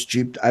 I was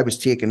duped, I was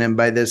taken in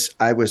by this,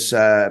 I was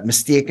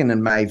mistaken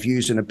in my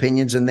views and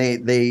opinions, and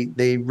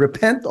they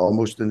repent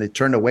almost, and they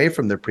turn away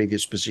from their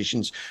previous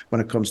positions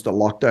when it comes to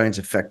lockdowns,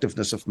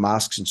 effectiveness of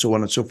masks, and so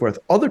on and so forth.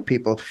 Other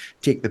people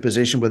take the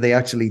position where they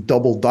actually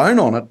double down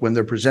on it when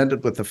they're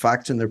presented with the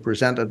facts and they're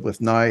presented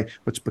with now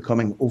what's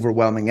becoming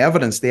overwhelming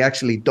evidence. They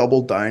actually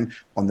double down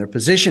on their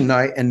position.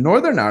 Now, in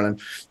Northern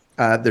Ireland,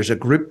 there's a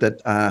group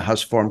that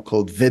has formed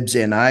called VIBS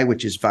NI,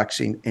 which is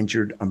Vaccine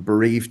Injured and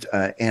Bereaved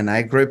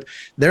NI group.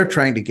 They're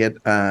trying to get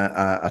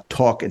a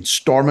talk in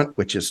Stormont,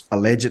 which is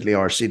allegedly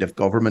our seat of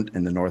government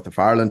in the north of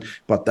Ireland,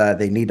 but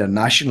they need a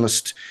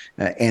nationalist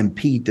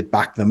MP to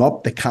back them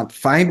up. They can't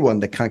find one.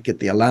 They can't get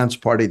the Alliance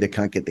Party. They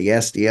can't get the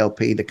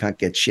SDLP. They can't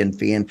get Sinn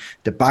Féin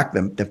to back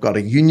them. They've got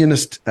a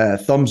unionist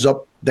thumbs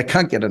up. They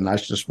can't get a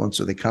nationalist one,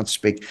 so they can't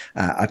speak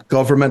at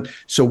government.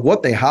 So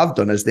what they have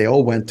done is they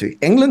all went to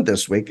England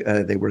this week.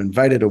 They were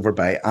invited over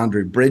by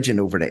Andrew Bridgen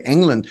over to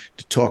England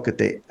to talk at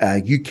the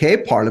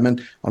UK Parliament.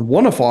 And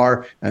one of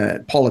our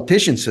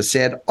politicians has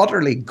said,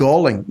 utterly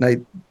galling. Now,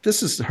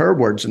 this is her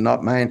words and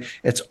not mine.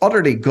 It's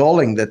utterly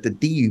galling that the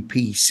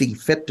DUP see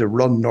fit to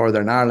run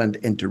Northern Ireland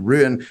into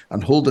ruin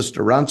and hold us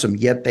to ransom.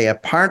 Yet they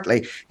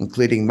apparently,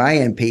 including my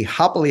MP,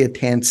 happily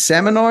attend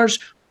seminars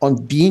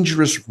on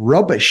dangerous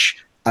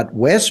rubbish at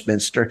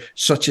Westminster,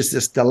 such as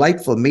this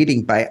delightful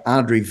meeting by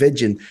Andrew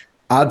Bridgen,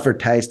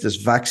 advertised as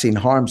vaccine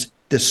harms.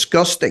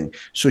 Disgusting.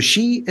 So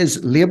she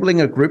is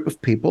labelling a group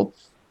of people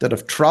that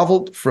have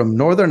travelled from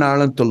Northern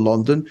Ireland to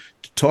London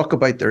to talk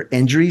about their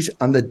injuries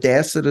and the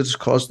deaths that it has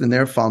caused in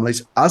their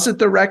families as a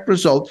direct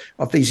result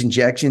of these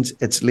injections.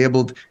 It's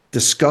labelled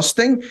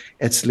disgusting,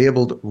 it's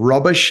labelled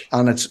rubbish,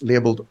 and it's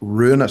labelled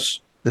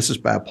ruinous. This is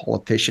by a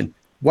politician.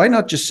 Why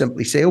not just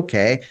simply say,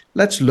 okay,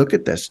 let's look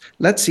at this.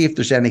 Let's see if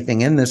there's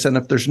anything in this. And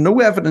if there's no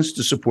evidence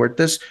to support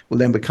this, well,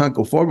 then we can't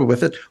go forward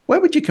with it. Why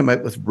would you come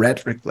out with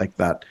rhetoric like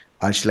that,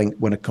 Aisling,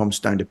 when it comes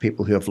down to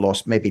people who have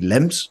lost maybe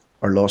limbs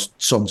or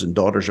lost sons and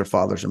daughters or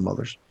fathers and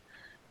mothers?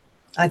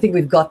 I think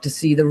we've got to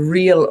see the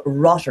real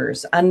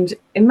rotters. And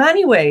in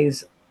many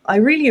ways, I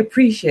really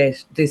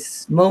appreciate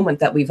this moment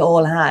that we've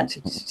all had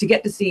to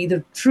get to see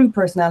the true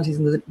personalities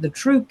and the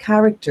true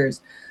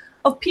characters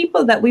of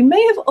people that we may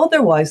have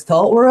otherwise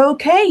thought were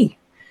okay.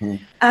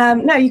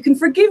 Now, you can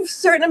forgive a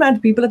certain amount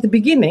of people at the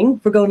beginning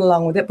for going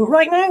along with it, but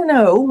right now,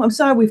 no. I'm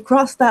sorry, we've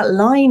crossed that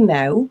line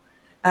now.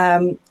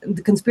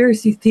 The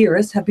conspiracy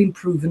theorists have been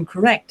proven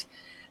correct.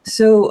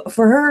 So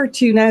for her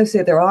to now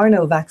say there are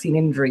no vaccine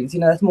injuries,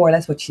 that's more or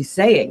less what she's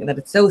saying, that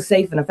it's so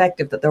safe and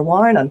effective that there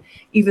are none,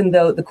 even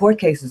though the court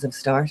cases have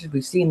started.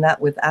 We've seen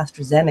that with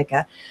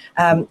AstraZeneca.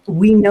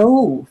 We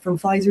know from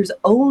Pfizer's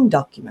own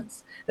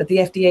documents that the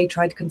FDA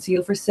tried to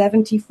conceal for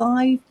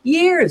 75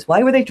 years.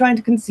 Why were they trying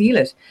to conceal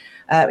it?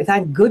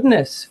 Thank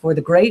goodness for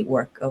the great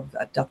work of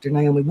Dr.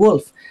 Naomi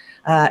Wolf,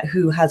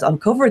 who has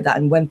uncovered that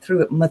and went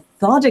through it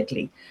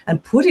methodically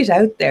and put it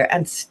out there.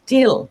 And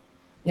still,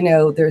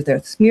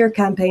 there's smear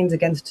campaigns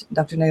against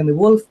Dr. Naomi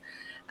Wolf.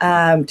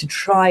 to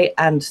try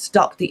and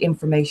stop the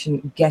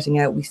information getting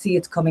out. We see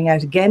it's coming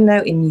out again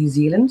now in New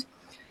Zealand.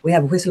 We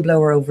have a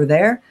whistleblower over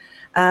there,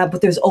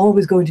 but there's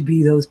always going to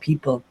be those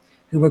people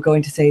who are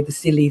going to say the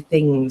silly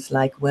things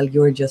like, well,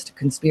 you're just a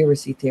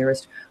conspiracy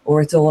theorist,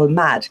 or it's all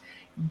mad.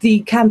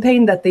 The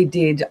campaign that they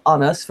did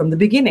on us from the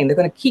beginning, they're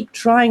going to keep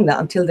trying that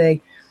until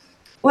they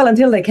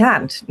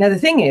can't. Now, the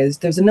thing is,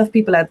 there's enough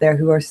people out there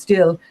who are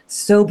still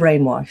so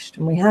brainwashed,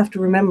 and we have to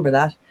remember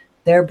that.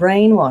 They're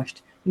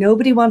brainwashed.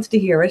 Nobody wants to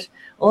hear it.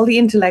 All the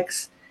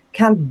intellects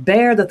can't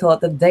bear the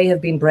thought that they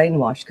have been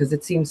brainwashed because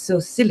it seems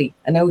so silly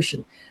a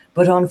notion.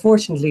 But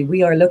unfortunately,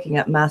 we are looking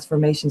at mass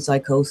formation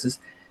psychosis,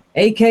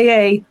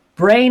 aka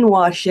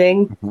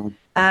brainwashing,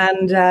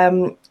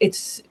 and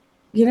it's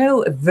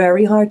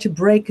very hard to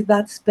break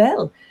that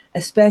spell,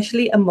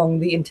 especially among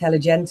the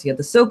intelligentsia,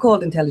 the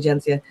so-called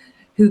intelligentsia,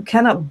 who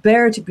cannot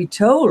bear to be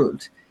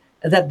told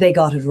that they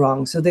got it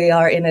wrong. So they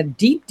are in a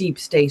deep, deep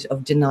state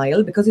of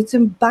denial because it's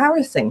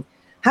embarrassing.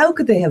 How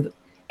could they have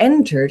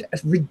entered a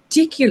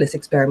ridiculous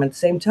experiment at the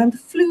same time? The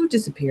flu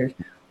disappeared.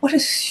 What a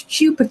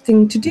stupid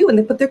thing to do. And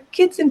they put their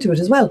kids into it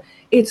as well.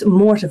 It's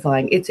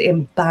mortifying. It's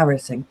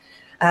embarrassing.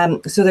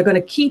 So they're going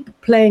to keep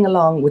playing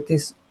along with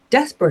this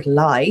desperate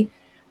lie.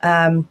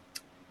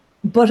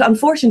 But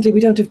unfortunately, we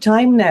don't have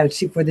time now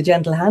for the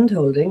gentle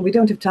hand-holding. We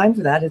don't have time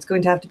for that. It's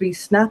going to have to be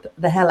snap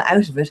the hell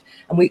out of it.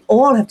 And we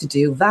all have to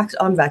do, vax,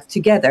 unvax,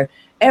 together,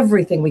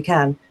 everything we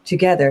can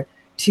together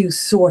to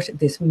sort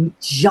this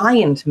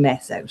giant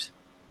mess out.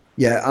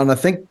 Yeah, and I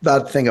think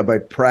that thing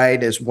about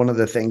pride is one of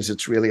the things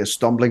that's really a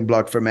stumbling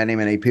block for many,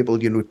 many people,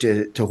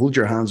 to hold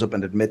your hands up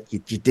and admit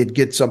you did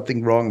get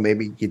something wrong.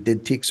 Maybe you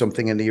did take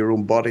something into your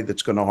own body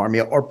that's going to harm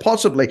you, or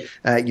possibly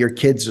your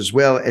kids as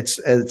well. It's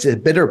a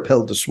bitter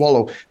pill to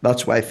swallow.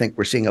 That's why I think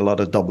we're seeing a lot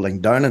of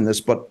doubling down on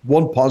this. But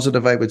one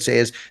positive I would say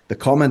is the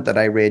comment that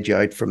I read you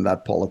out from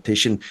that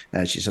politician,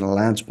 she's an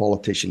Alliance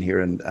politician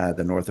here in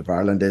the north of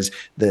Ireland, is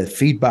the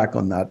feedback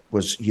on that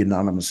was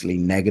unanimously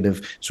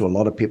negative. So a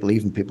lot of people,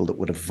 even people that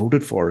would have voted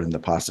for in the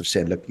past, have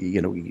said, look,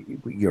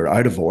 you're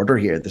out of order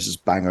here. This is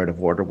bang out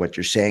of order what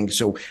you're saying.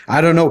 So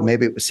I don't know,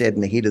 maybe it was said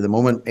in the heat of the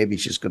moment, maybe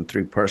she's gone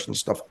through personal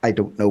stuff, I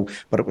don't know,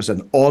 but it was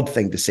an odd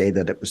thing to say,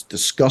 that it was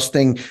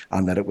disgusting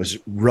and that it was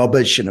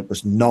rubbish and it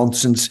was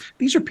nonsense.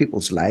 These are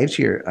people's lives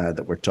here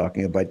that we're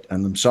talking about,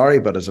 and I'm sorry,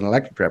 but as an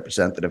elected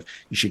representative,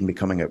 you shouldn't be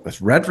coming out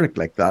with rhetoric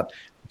like that.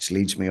 Which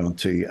leads me on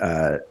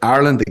to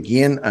Ireland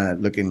again.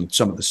 Looking at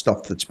some of the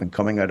stuff that's been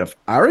coming out of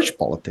Irish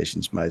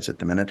politicians' mouths at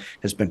the minute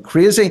has been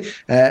crazy.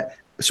 So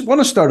I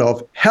want to start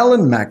off,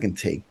 Helen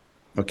McEntee.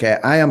 Okay,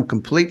 I am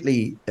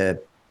completely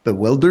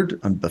bewildered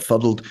and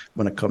befuddled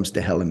when it comes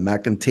to Helen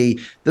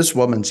McEntee. This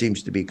woman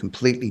seems to be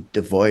completely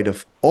devoid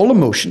of all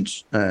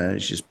emotions.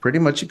 She's pretty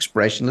much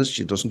expressionless.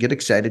 She doesn't get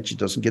excited. She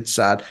doesn't get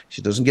sad.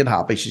 She doesn't get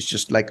happy. She's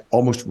just like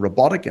almost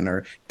robotic in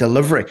her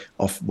delivery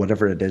of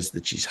whatever it is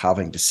that she's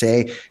having to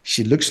say.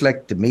 She looks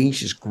like, to me,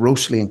 she's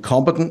grossly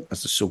incompetent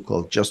as the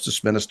so-called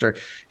Justice Minister.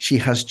 She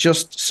has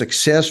just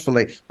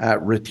successfully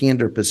retained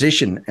her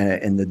position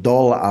in the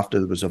Dáil after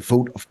there was a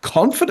vote of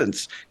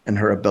confidence in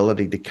her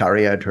ability to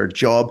carry out her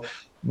job.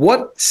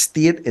 What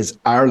state is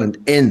Ireland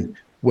in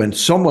when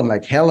someone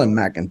like Helen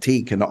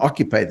McEntee can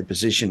occupy the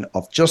position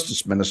of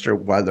Justice Minister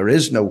while there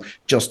is no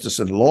justice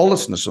and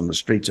lawlessness on the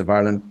streets of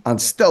Ireland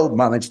and still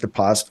manage to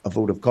pass a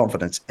vote of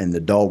confidence in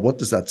the Dáil? What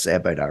does that say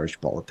about Irish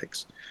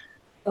politics?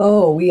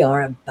 Oh, we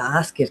are a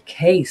basket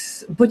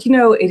case. But,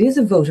 it is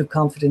a vote of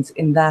confidence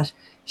in that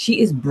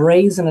she is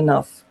brazen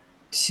enough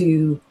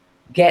to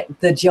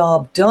get the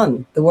job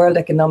done, the World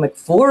Economic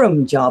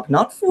Forum job,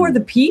 not for the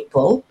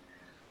people.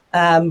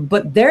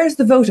 But there's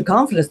the vote of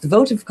confidence. The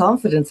vote of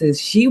confidence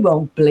is she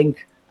won't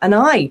blink an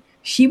eye.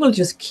 She will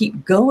just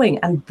keep going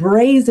and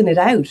brazen it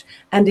out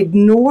and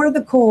ignore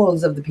the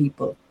calls of the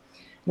people.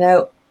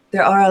 Now,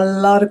 there are a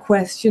lot of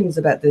questions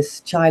about this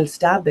child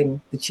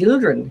stabbing, the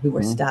children who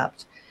were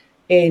stabbed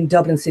in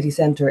Dublin city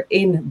centre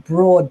in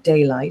broad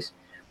daylight,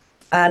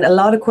 and a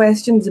lot of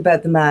questions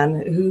about the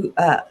man who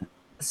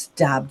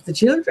stabbed the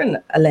children,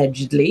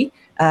 allegedly,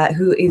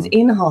 who is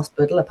in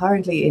hospital,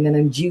 apparently in an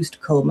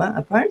induced coma.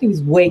 Apparently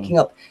he's waking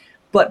up.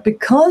 But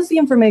because the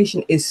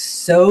information is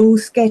so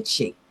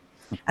sketchy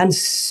and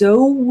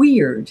so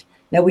weird,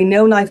 now we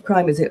know knife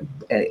crime is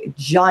a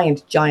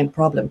giant, giant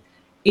problem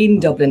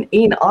in Dublin.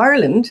 In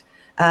Ireland,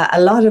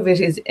 a lot of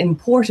it is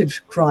imported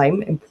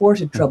crime,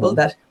 imported trouble,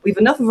 that we've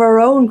enough of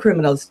our own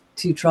criminals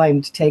to try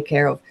and take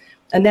care of.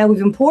 And now we've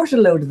imported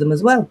a load of them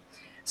as well.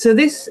 So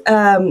this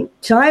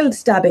child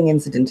stabbing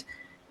incident,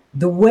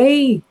 the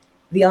way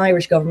the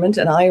Irish government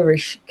and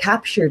Irish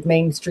captured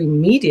mainstream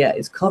media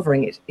is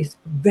covering it is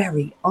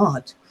very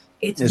odd.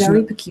 It's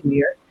very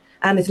peculiar.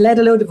 And it's led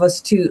a load of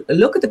us to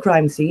look at the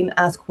crime scene,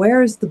 ask,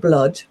 where is the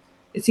blood?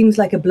 It seems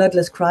like a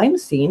bloodless crime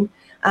scene.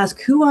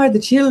 Ask, who are the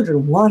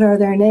children? What are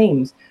their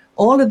names?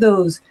 All of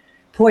those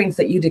points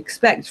that you'd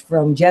expect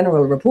from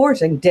general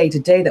reporting day to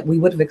day that we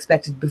would have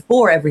expected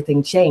before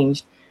everything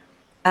changed,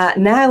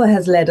 now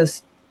has led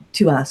us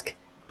to ask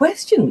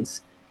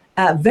questions.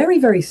 Very,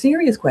 very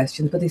serious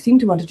questions, but they seem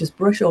to want to just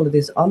brush all of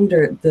this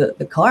under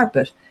the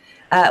carpet.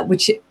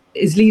 which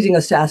is leading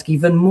us to ask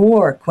even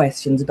more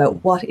questions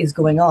about what is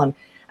going on.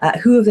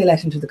 Who have they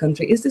let into the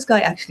country? Is this guy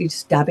actually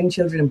stabbing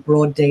children in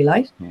broad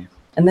daylight?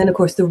 And then, of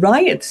course, the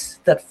riots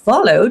that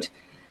followed,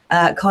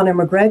 Conor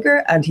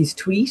McGregor and his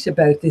tweet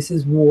about this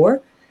is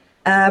war.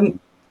 And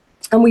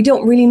we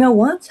don't really know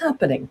what's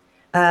happening.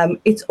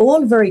 It's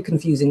all very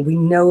confusing. We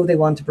know they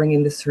want to bring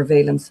in this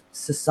surveillance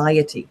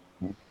society.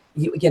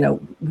 You know,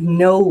 we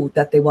know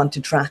that they want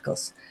to track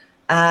us.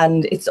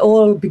 And it's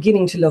all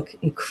beginning to look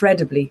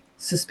incredibly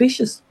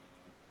suspicious.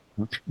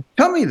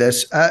 Tell me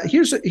this.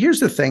 Here's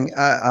the thing.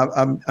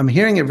 I'm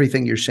hearing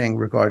everything you're saying in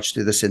regards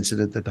to this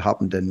incident that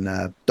happened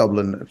in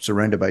Dublin. It's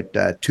around about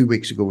 2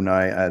 weeks ago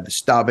now. The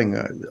stabbing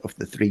of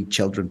the 3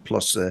 children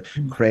plus a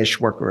creche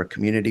worker, a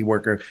community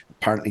worker,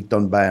 apparently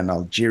done by an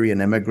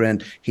Algerian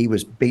immigrant. He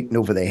was beaten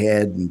over the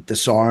head and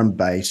disarmed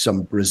by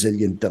some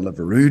Brazilian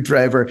Deliveroo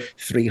driver.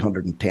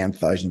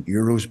 310,000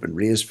 euros been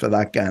raised for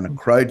that guy in a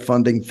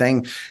crowdfunding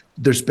thing.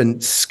 There's been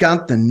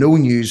scant and no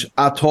news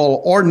at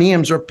all, or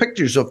names or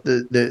pictures of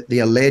the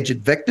alleged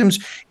victims.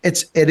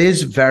 It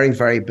is very,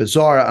 very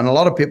bizarre. And a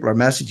lot of people are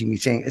messaging me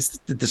saying,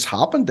 did this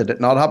happen? Did it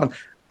not happen?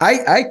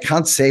 I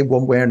can't say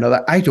one way or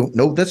another. I don't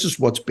know. This is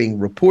what's being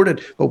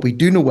reported, but we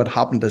do know what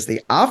happened as the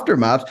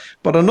aftermath.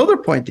 But another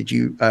point that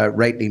you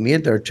rightly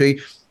made there too,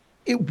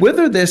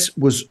 whether this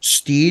was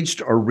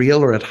staged or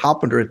real or it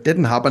happened or it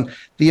didn't happen,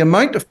 the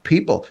amount of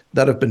people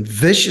that have been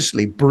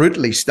viciously,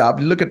 brutally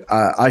stabbed. Look at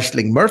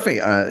Aisling Murphy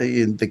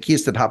in the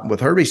case that happened with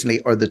her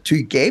recently, or the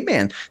 2 gay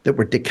men that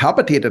were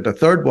decapitated. A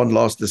third one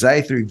lost his eye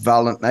through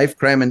violent knife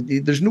crime. And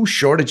there's no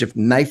shortage of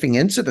knifing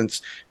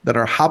incidents that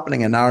are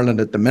happening in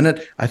Ireland at the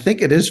minute. I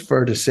think it is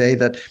fair to say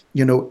that,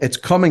 you know, it's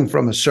coming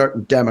from a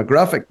certain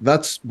demographic.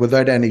 That's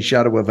without any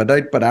shadow of a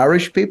doubt. But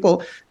Irish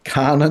people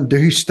can and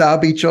do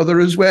stab each other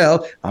as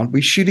well. And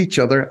we shoot each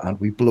other and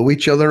we blow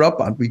each other up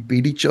and we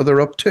beat each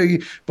other up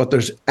too. But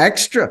there's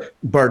extra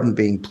burden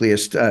being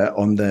placed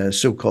on the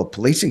so-called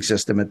policing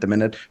system at the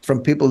minute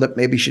from people that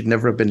maybe should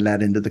never have been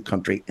let into the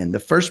country in the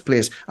first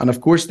place. And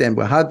of course, then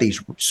we had these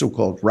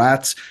so-called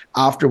rats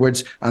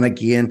afterwards. And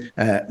again,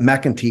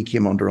 McEntee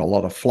came under a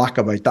lot of flack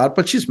about that,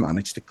 but she's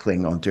managed to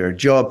cling on to her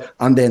job.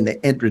 And then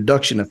the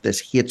introduction of this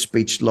hate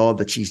speech law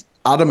that she's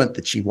adamant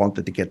that she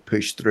wanted to get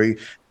pushed through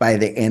by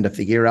the end of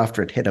the year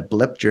after it hit a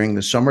blip during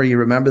the summer. You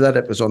remember that?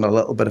 It was on a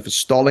little bit of a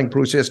stalling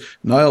process.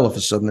 Now all of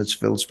a sudden it's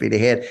full speed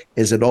ahead.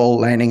 Is it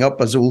all lining up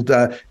as old?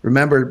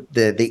 Remember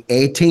the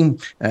A-team,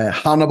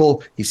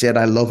 Hannibal, he said,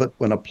 I love it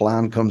when a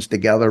plan comes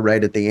together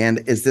right at the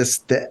end. Is this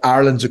the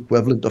Ireland's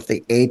equivalent of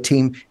the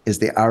A-team? Is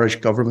the Irish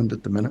government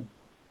at the minute?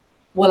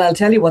 Well, I'll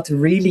tell you what's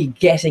really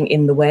getting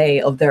in the way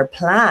of their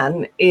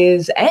plan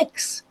is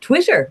X,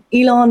 Twitter,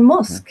 Elon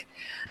Musk.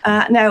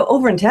 Now,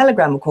 over in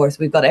Telegram, of course,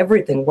 we've got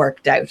everything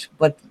worked out,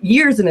 but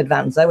years in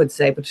advance, I would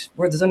say, but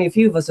there's only a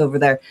few of us over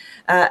there.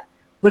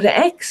 But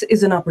X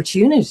is an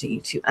opportunity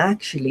to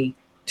actually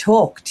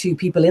talk to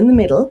people in the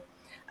middle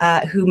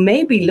who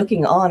may be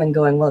looking on and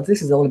going, well,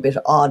 this is all a bit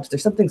odd.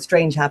 There's something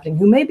strange happening,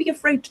 who may be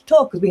afraid to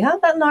talk, because we have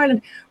that in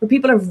Ireland where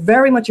people are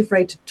very much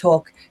afraid to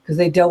talk because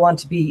they don't want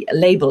to be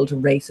labelled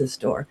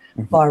racist or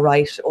far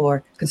right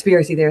or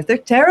conspiracy theorists. They're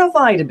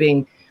terrified of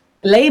being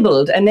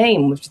labeled a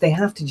name, which they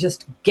have to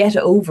just get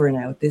over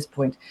now at this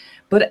point.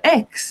 But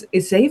X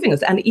is saving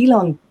us, and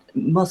Elon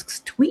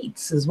Musk's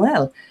tweets as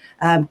well,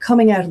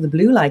 coming out of the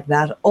blue like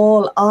that,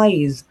 all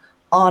eyes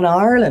on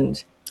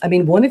Ireland. I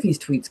mean, one of his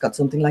tweets got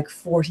something like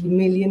 40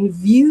 million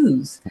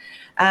views.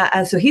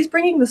 And so he's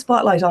bringing the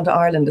spotlight onto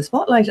Ireland, a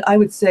spotlight I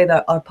would say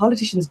that our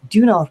politicians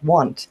do not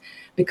want,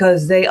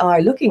 because they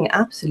are looking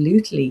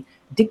absolutely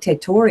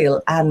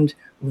dictatorial and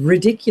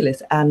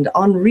ridiculous and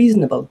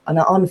unreasonable and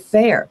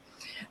unfair.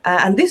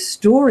 And this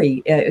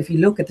story, if you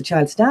look at the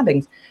child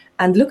stabbings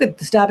and look at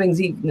the stabbings,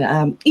 even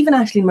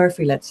Aisling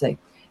Murphy, let's say,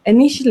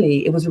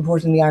 initially it was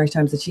reported in the Irish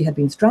Times that she had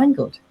been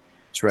strangled.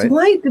 That's right. So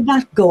why did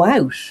that go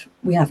out?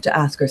 We have to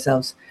ask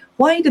ourselves,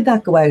 why did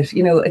that go out?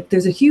 You know,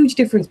 there's a huge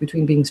difference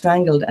between being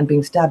strangled and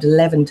being stabbed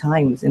 11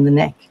 times in the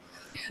neck.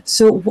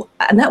 So,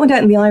 and that went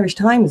out in the Irish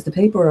Times, the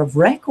paper of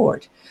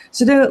record.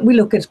 So then we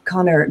look at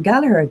Conor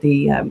Gallagher,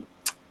 the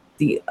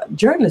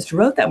journalist who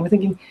wrote that, and we're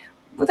thinking,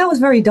 well, that was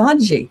very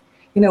dodgy.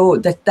 You know,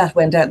 that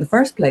went out in the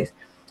first place.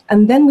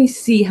 And then we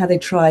see how they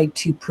tried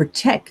to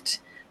protect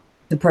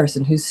the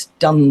person who's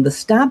done the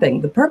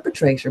stabbing, the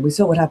perpetrator. We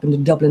saw what happened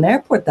in Dublin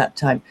Airport that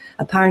time.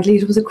 Apparently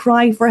it was a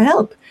cry for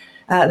help.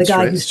 The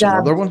guy who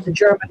stabbed the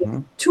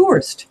German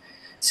tourist.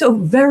 So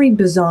very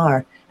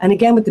bizarre. And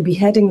again, with the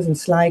beheadings in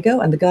Sligo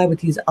and the guy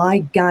with his eye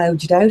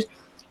gouged out,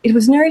 it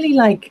was nearly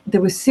like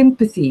there was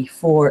sympathy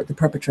for the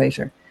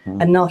perpetrator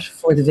and not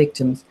for the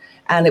victims.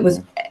 And it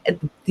was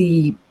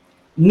the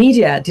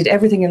media did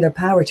everything in their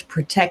power to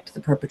protect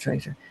the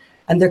perpetrator.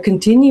 And they're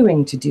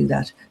continuing to do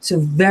that. So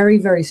very,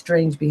 very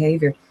strange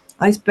behavior.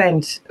 I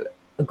spent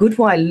a good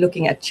while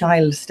looking at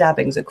child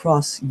stabbings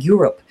across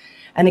Europe.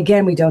 And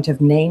again, we don't have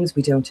names,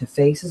 we don't have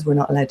faces, we're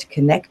not allowed to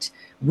connect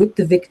with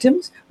the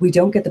victims. We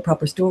don't get the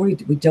proper story,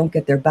 we don't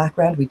get their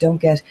background, we don't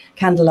get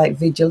candlelight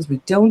vigils, we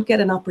don't get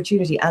an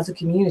opportunity as a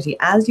community,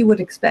 as you would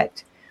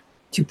expect,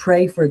 to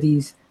pray for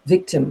these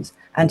victims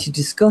and to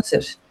discuss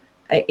it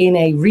in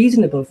a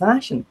reasonable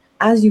fashion,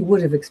 as you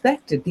would have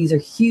expected. These are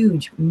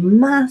huge,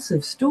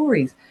 massive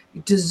stories,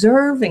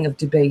 deserving of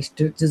debate,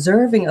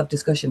 deserving of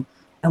discussion,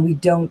 and we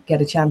don't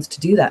get a chance to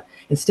do that.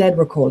 Instead,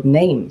 we're called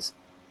names.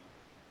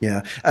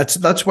 Yeah,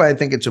 that's why I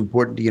think it's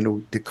important,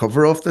 to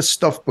cover off this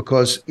stuff,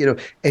 because,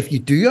 if you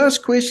do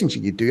ask questions,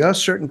 you do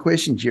ask certain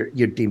questions,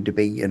 you're deemed to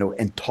be,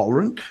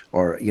 intolerant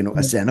or, a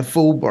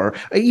xenophobe, or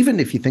even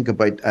if you think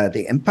about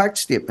the impact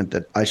statement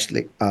that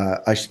Ashley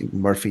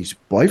Murphy's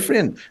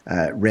boyfriend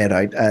read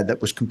out,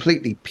 that was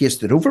completely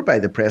pasted over by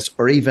the press,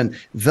 or even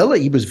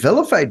he was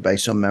vilified by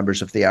some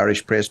members of the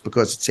Irish press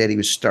because it said he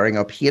was stirring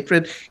up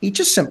hatred. He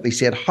just simply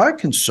said, how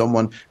can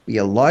someone be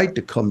allowed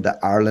to come to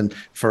Ireland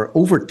for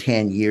over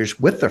 10 years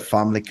with their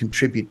family,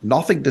 contribute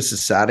nothing to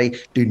society,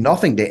 do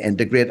nothing to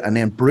integrate, and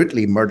then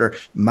brutally murder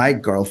my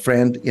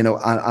girlfriend,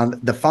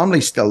 and the family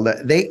still,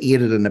 they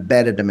aided and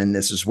abetted him in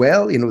this as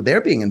well.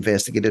 They're being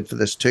investigated for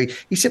this too.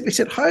 He simply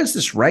said, how is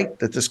this right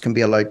that this can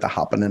be allowed to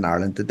happen in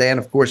Ireland today? And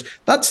of course,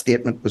 that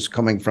statement was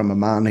coming from a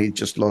man who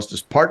just lost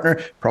his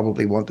partner,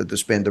 probably wanted to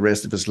spend the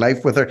rest of his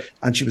life with her,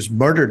 and she was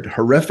murdered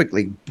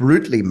horrifically,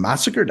 brutally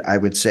massacred, I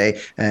would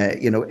say,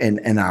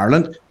 in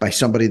Ireland by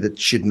somebody that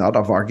should not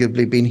have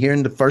arguably been here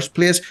in the first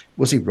place.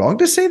 Was he wrong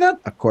to say that?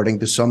 According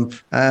to some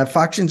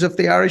factions of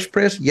the Irish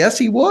press, yes,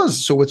 he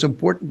was. So it's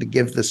important to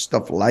give this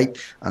stuff light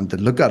and to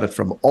look at it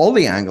from all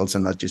the angles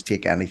and not just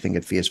take anything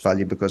at face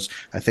value, because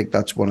I think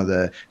that's one of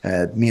the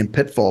main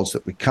pitfalls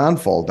that we can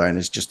fall down,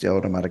 is just to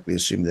automatically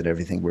assume that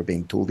everything we're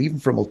being told, even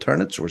from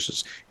alternate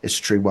sources, is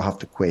true. We'll have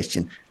to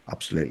question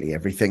absolutely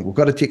everything. We've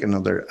got to take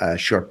another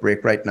short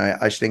break right now,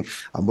 Aisling,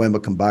 and when we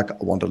come back, I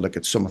want to look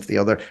at some of the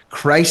other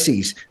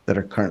crises that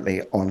are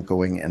currently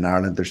ongoing in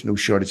Ireland. There's no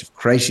shortage of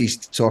crises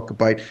to talk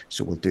about,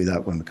 so we'll do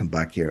that when we come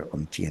back here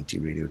on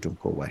TNT Radio.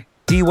 Don't go away.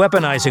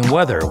 De-weaponizing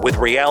weather with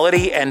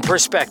reality and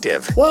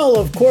perspective. Well,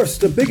 of course,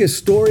 the biggest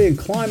story in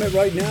climate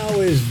right now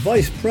is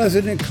Vice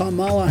President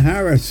Kamala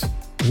Harris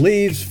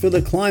leaves for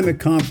the climate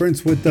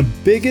conference with the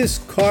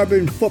biggest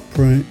carbon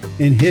footprint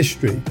in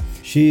history.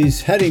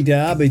 She's heading to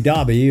Abu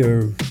Dhabi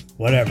or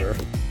whatever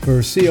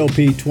for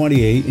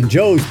COP28 in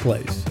Joe's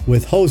place,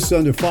 with hosts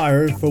under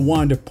fire for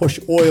wanting to push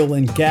oil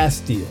and gas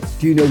deals.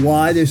 Do you know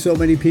why there's so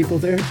many people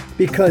there?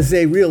 Because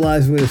they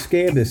realize what a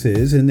scam this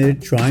is, and they're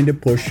trying to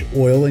push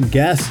oil and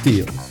gas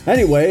deals.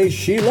 Anyway,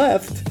 she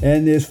left,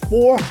 and there's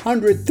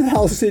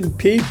 400,000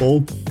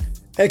 people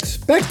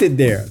expected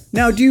there.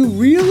 Now, do you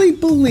really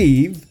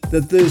believe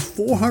that those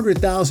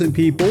 400,000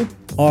 people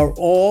are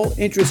all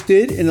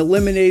interested in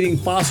eliminating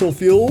fossil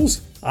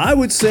fuels? I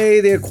would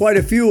say there are quite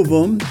a few of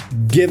them,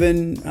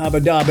 given Abu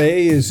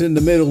Dhabi is in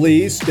the Middle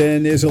East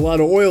and there's a lot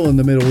of oil in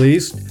the Middle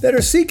East, that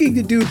are seeking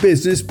to do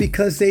business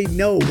because they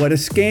know what a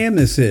scam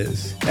this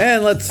is.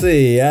 And let's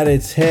see, at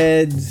its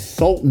head,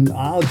 Sultan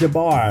Al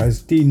Jaber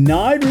has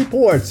denied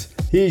reports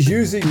he's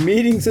using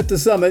meetings at the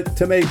summit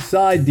to make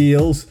side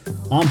deals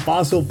on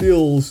fossil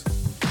fuels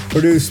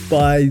produced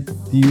by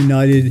the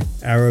United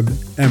Arab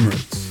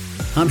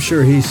Emirates. I'm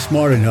sure he's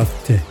smart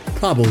enough to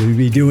probably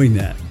be doing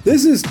that.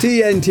 This is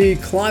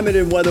TNT climate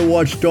and weather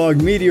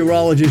watchdog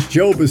meteorologist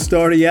Joe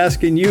Bastardi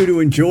asking you to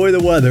enjoy the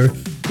weather,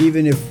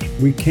 even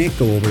if we can't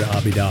go over to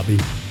Abu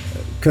Dhabi,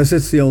 because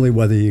it's the only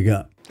weather you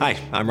got. Hi,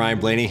 I'm Ryan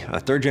Blaney, a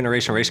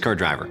third-generation race car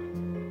driver,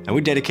 and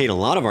we dedicate a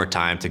lot of our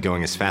time to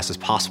going as fast as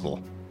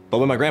possible. But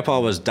when my grandpa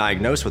was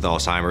diagnosed with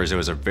Alzheimer's, it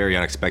was a very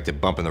unexpected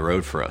bump in the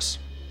road for us.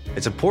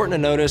 It's important to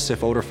notice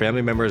if older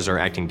family members are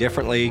acting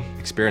differently,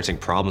 experiencing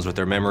problems with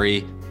their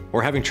memory,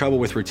 or having trouble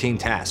with routine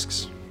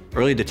tasks.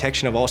 Early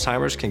detection of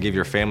Alzheimer's can give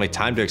your family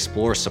time to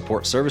explore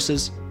support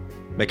services,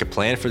 make a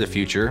plan for the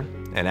future,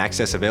 and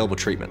access available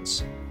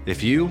treatments.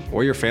 If you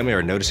or your family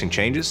are noticing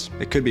changes,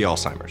 it could be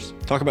Alzheimer's.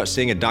 Talk about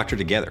seeing a doctor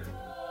together.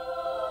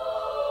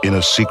 In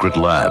a secret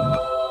lab,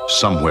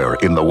 somewhere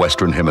in the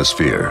Western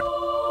Hemisphere,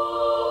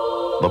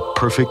 the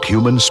perfect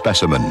human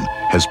specimen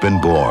has been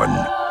born.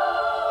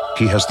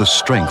 He has the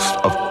strength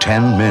of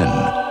 10 men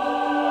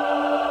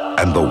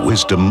and the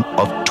wisdom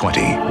of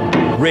 20.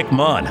 Rick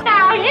Munn.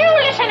 Now you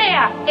listen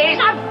here. He's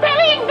a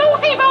very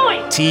naughty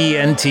boy.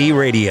 TNT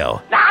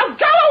Radio. Now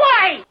go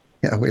away.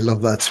 Yeah, we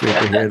love that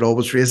sweeper here. It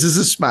always raises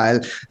a smile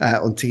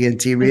on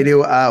TNT Radio.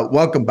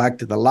 Welcome back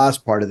to the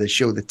last part of the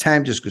show. The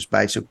time just goes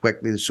by so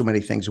quickly. There's so many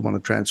things I want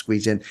to try and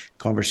squeeze in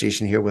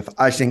conversation here with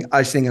Aisling.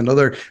 Aisling,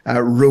 another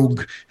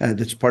rogue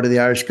that's part of the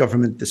Irish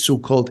government, the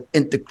so-called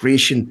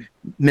integration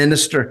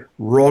Minister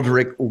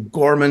Roderick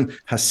O'Gorman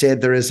has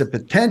said there is a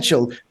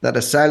potential that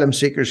asylum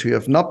seekers who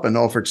have not been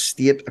offered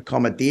state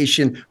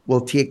accommodation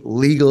will take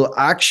legal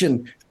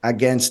action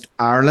against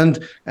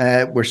Ireland.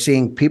 We're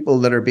seeing people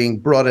that are being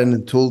brought in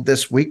and told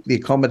this week the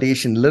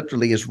accommodation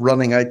literally is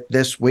running out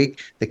this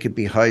week. They could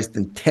be housed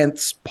in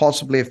tents,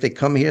 possibly if they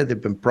come here. They've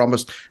been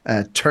promised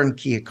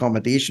turnkey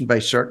accommodation by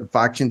certain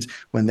factions.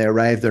 When they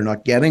arrive, they're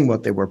not getting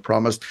what they were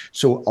promised.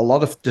 So a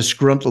lot of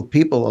disgruntled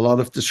people, a lot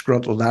of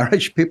disgruntled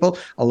Irish people,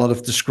 a lot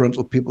of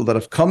disgruntled people that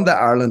have come to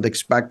Ireland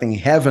expecting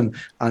heaven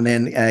and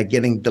then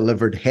getting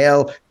delivered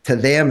hell, to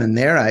them in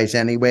their eyes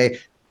anyway.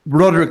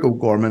 Roderick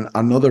O'Gorman,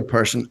 another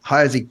person,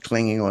 how is he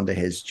clinging onto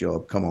his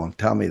job? Come on,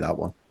 tell me that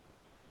one.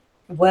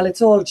 Well,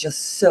 it's all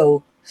just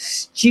so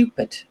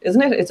stupid,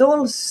 isn't it? It's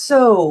all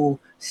so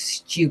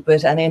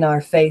stupid and in our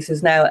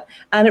faces now.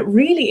 And it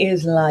really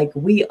is like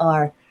we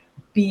are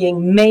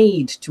being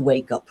made to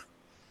wake up.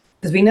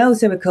 Because we know,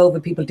 say, with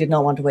COVID, people did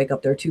not want to wake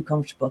up. They're too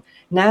comfortable.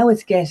 Now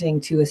it's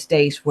getting to a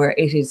state where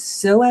it is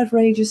so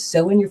outrageous,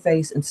 so in your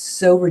face, and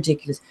so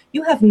ridiculous.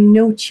 You have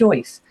no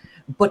choice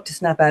but to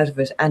snap out of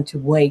it and to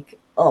wake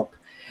up.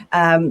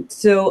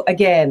 So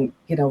again,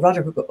 you know,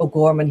 Roderick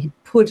O'Gorman, he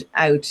put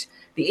out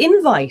the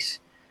invite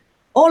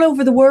all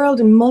over the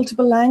world in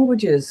multiple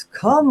languages.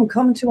 Come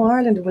to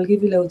Ireland and we'll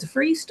give you loads of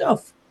free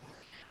stuff.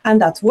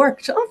 And that's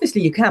worked.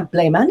 Obviously, you can't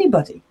blame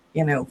anybody,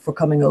 you know, for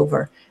coming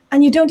over.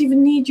 And you don't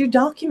even need your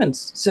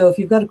documents. So if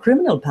you've got a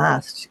criminal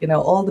past, you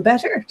know, all the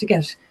better to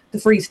get the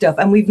free stuff.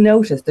 And we've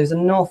noticed there's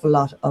an awful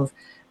lot of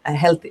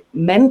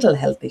mental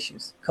health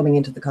issues coming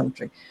into the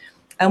country.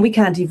 And we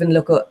can't even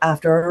look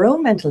after our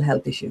own mental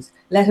health issues,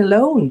 let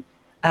alone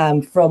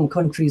from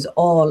countries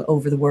all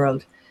over the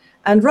world.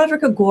 And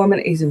Roderick O'Gorman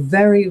is a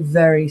very,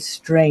 very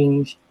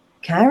strange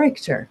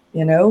character,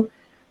 you know.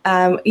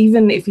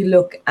 Even if you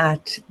look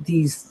at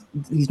these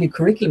new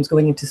curriculums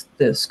going into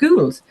the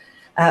schools,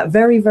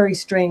 very, very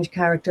strange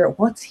character.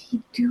 What's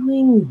he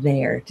doing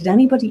there? Did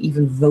anybody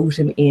even vote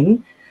him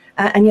in?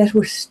 And yet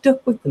we're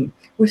stuck with them.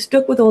 We're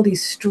stuck with all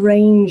these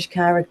strange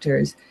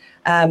characters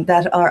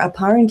that are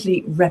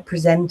apparently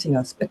representing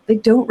us, but they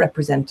don't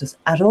represent us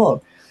at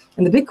all.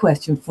 And the big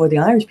question for the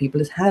Irish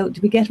people is, how do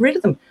we get rid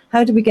of them?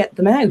 How do we get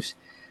them out?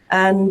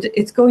 And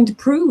it's going to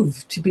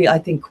prove to be, I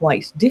think,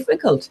 quite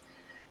difficult.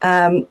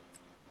 And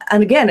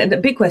again, the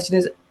big question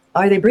is,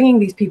 are they bringing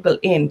these people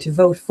in to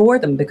vote for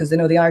them because they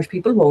know the Irish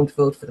people won't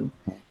vote for them?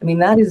 I mean,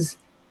 that is,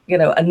 you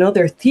know,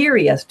 another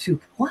theory as to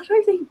what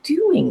are they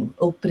doing,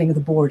 opening the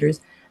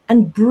borders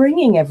and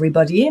bringing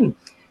everybody in.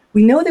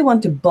 We know they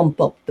want to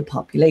bump up the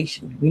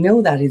population. We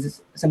know that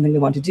is something they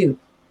want to do.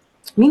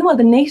 Meanwhile,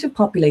 the native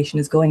population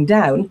is going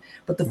down,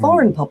 but the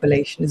foreign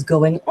population is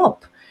going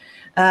up.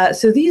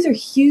 So these are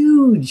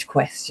huge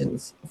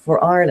questions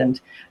for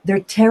Ireland. They're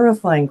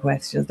terrifying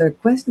questions. They're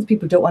questions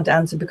people don't want to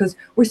answer because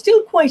we're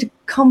still quite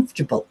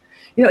comfortable.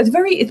 You know, it's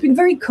been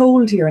very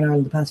cold here in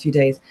Ireland the past few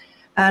days,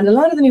 and a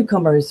lot of the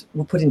newcomers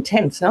were put in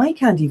tents. Now, I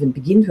can't even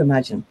begin to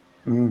imagine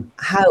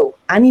how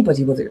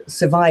anybody would have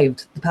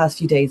survived the past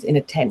few days in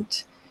a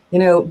tent. You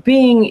know,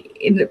 being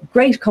in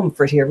great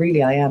comfort here,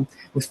 really I am,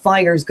 with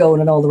fires going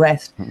and all the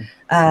rest,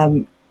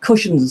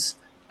 cushions.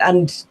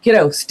 And, you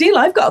know, still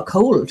I've got a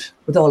cold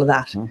with all of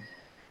that.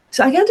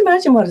 So I can't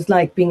imagine what it's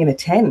like being in a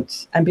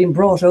tent and being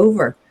brought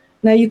over.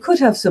 Now, you could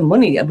have some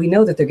money, and we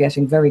know that they're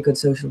getting very good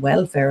social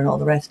welfare and all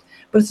the rest,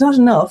 but it's not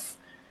enough.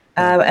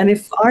 And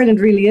if Ireland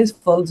really is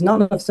full, there's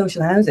not enough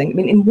social housing. I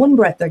mean, in one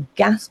breath, they're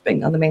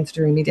gasping on the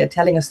mainstream media,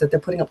 telling us that they're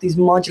putting up these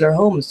modular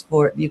homes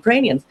for the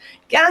Ukrainians,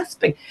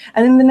 gasping.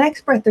 And in the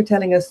next breath, they're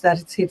telling us that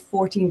it's hit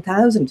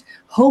 14,000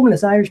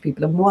 homeless Irish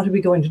people, and what are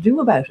we going to do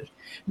about it?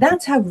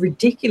 That's how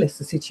ridiculous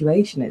the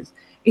situation is.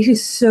 It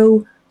is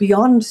so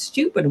beyond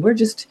stupid. We're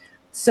just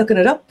sucking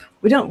it up.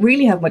 We don't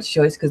really have much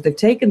choice because they've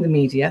taken the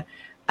media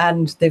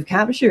and they've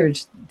captured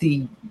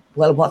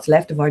what's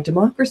left of our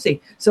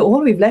democracy. So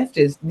all we've left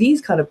is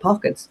these kind of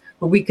pockets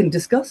where we can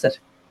discuss it.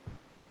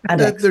 And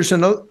there's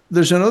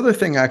another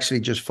thing,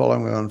 actually, just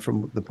following on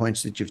from the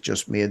points that you've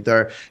just made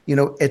there. You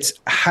know, it's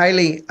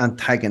highly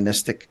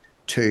antagonistic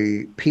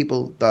to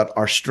people that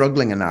are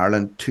struggling in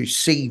Ireland to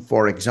see,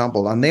 for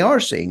example, and they are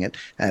seeing it,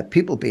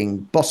 people being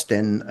bussed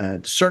in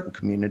to certain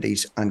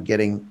communities and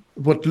getting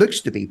what looks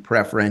to be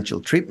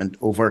preferential treatment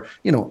over,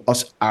 you know,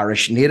 us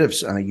Irish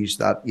natives. And I use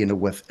that, you know,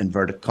 with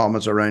inverted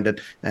commas around it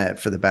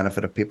for the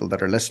benefit of people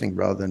that are listening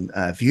rather than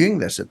viewing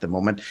this at the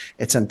moment.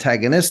 It's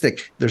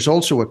antagonistic. There's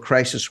also a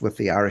crisis with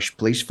the Irish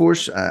police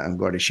force and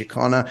Garda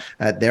Síochána.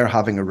 They're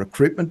having a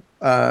recruitment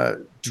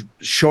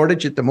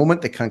shortage at the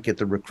moment. They can't get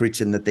the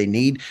recruits in that they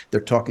need. They're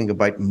talking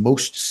about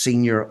most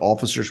senior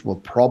officers will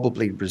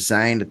probably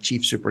resign at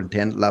chief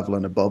superintendent level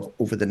and above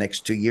over the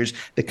next 2 years.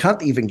 They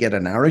can't even get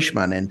an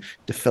Irishman in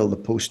to fill the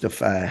post of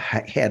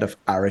head of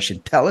Irish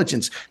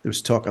intelligence. There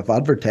was talk of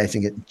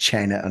advertising it in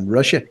China and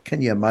Russia.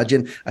 Can you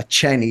imagine a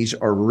Chinese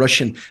or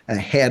Russian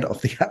head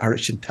of the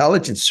Irish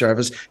intelligence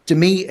service? To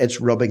me, it's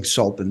rubbing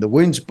salt in the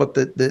wounds. But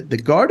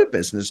the Garda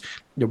business,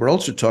 they were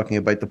also talking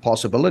about the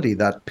possibility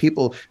that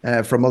people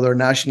from other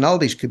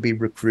nationalities could be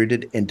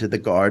recruited into the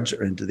Guards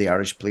or into the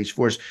Irish police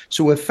force.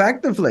 So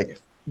effectively,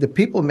 the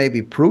people may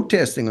be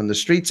protesting on the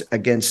streets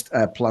against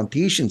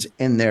plantations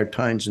in their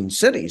towns and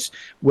cities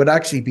would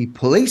actually be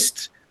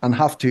policed and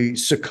have to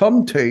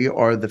succumb to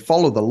or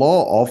follow the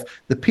law of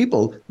the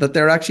people that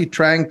they're actually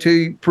trying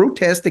to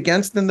protest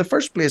against in the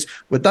first place.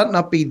 Would that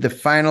not be the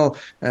final,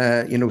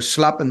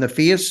 slap in the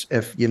face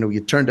if, you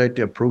turned out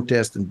to a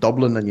protest in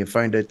Dublin and you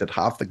found out that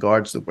half the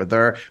guards that were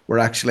there were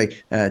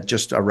actually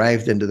just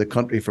arrived into the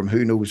country from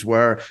who knows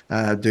where,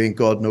 doing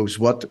God knows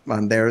what,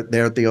 and they're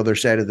at the other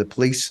side of the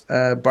police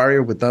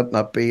barrier? Would that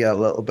not be a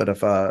little bit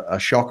of a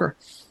shocker?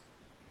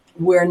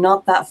 We're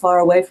not that far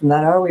away from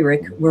that, are we,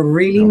 Rick? We're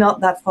really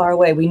not that far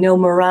away. We know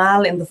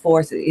morale in the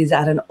force is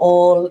at an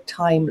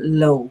all-time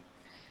low.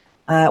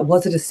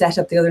 Was it a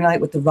setup the other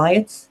night with the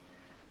riots?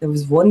 There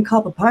was one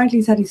cop, apparently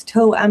he's had his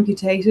toe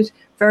amputated.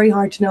 Very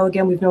hard to know.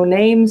 Again, we've no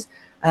names.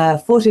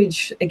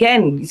 Footage,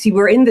 again, you see,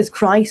 we're in this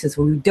crisis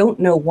where we don't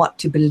know what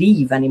to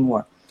believe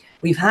anymore.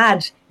 We've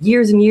had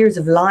years and years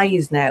of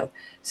lies now.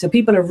 So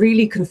people are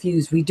really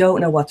confused. We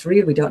don't know what's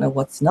real. We don't know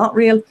what's not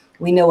real.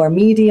 We know our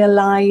media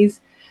lies.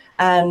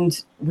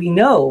 And we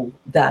know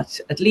that,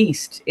 at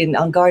least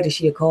on Garda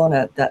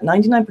Síochána, that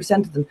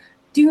 99% of them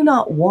do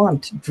not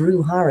want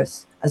Drew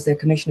Harris as their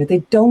commissioner. They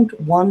don't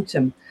want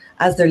him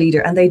as their leader,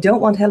 and they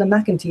don't want Helen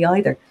McEntee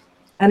either.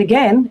 And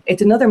again,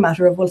 it's another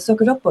matter of, well, suck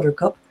it up,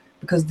 Buttercup,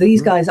 because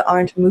these guys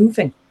aren't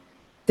moving.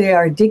 They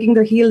are digging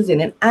their heels in.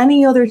 And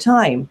any other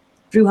time,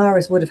 Drew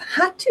Harris would have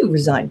had to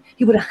resign.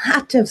 He would have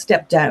had to have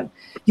stepped down.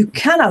 You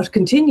cannot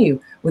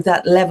continue with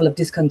that level of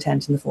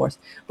discontent in the force.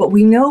 But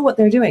we know what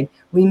they're doing.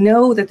 We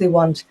know that they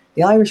want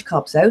the Irish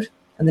cops out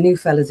and the new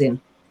fellas in.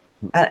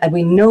 And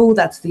we know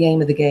that's the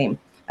aim of the game.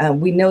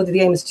 We know that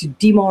the aim is to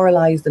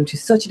demoralize them to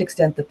such an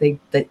extent that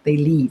they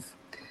leave.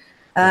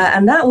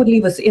 And that would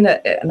leave us in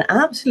an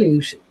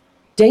absolute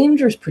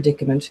dangerous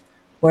predicament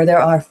where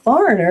there are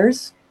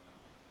foreigners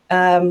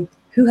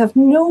who have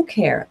no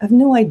care, have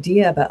no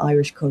idea about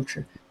Irish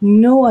culture,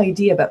 no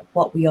idea about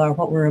what we are,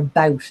 what we're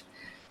about,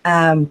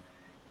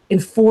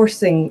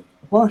 enforcing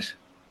what?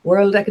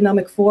 World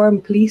Economic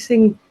Forum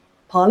policing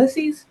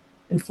policies,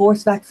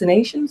 enforce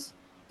vaccinations.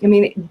 I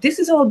mean, this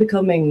is all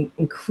becoming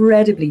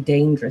incredibly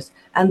dangerous.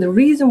 And the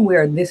reason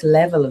we're at this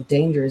level of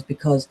danger is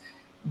because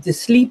the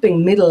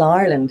sleeping Middle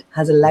Ireland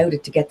has allowed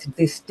it to get to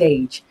this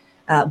stage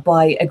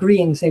by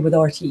agreeing, say, with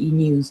RTE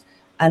News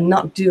and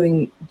not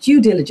doing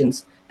due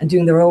diligence and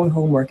doing their own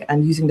homework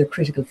and using their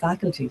critical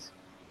faculties.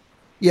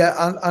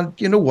 Yeah, and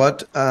you know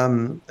what?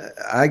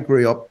 I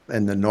grew up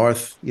in the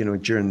north,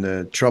 during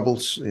the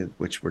Troubles,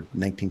 which were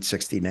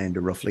 1969 to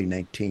roughly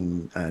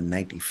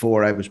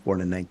 1994. I was born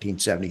in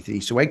 1973.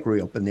 So I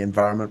grew up in the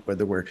environment where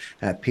there were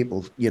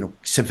people,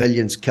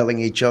 civilians killing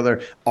each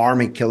other,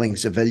 army killing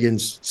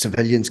civilians,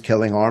 civilians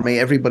killing army.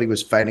 Everybody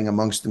was fighting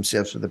amongst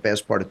themselves for the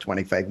best part of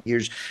 25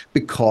 years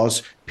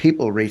because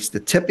people reached the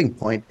tipping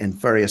point in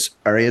various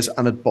areas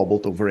and it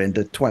bubbled over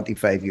into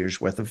 25 years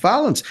worth of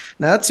violence.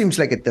 Now, that seems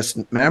like a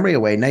distant memory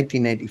away.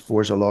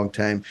 1994 is a long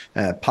time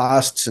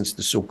past since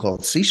the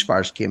so-called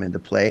ceasefires came into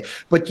play,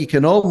 but you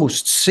can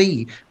almost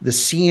see the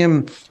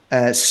same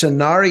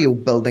scenario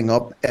building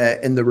up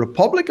in the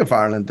Republic of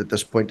Ireland at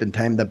this point in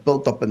time that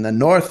built up in the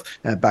north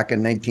back in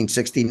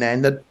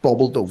 1969 that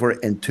bubbled over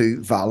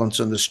into violence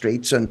on the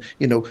streets and,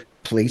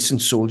 police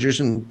and soldiers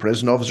and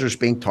prison officers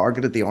being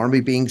targeted, the army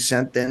being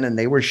sent in, and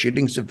they were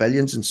shooting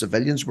civilians and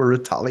civilians were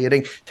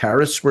retaliating,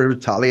 terrorists were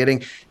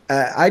retaliating.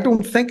 I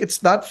don't think it's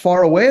that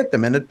far away at the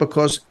minute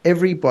because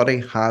everybody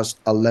has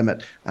a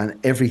limit and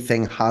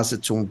everything has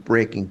its own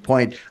breaking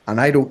point.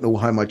 And I don't know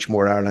how much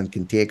more Ireland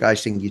can take. I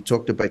think you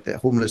talked about the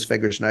homeless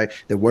figures now.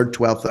 They were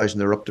 12,000,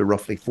 they're up to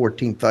roughly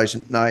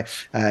 14,000 now.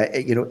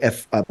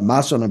 If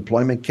mass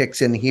unemployment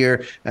kicks in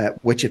here,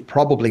 which it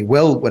probably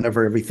will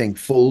whenever everything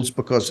folds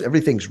because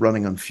everything's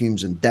running on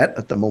fumes and debt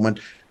at the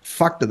moment,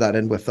 factor that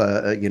in with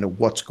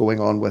what's going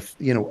on with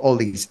all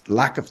these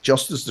lack of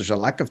justice. There's a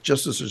lack of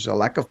justice, there's a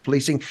lack of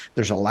policing,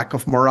 there's a lack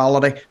of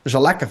morality, there's a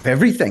lack of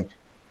everything.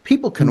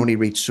 People can only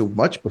reach so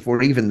much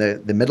before even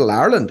the Middle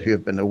Ireland, who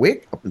have been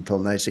awake up until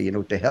now, say,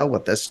 to hell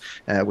with this.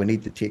 We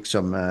need to take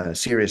some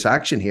serious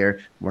action here.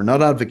 We're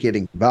not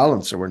advocating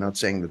violence, or we're not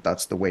saying that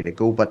that's the way to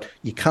go, but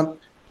you can't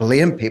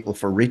blame people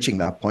for reaching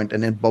that point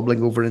and then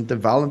bubbling over into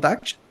violent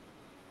action.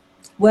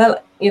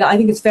 Well, I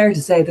think it's fair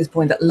to say at this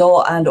point that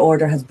law and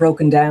order has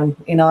broken down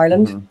in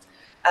Ireland.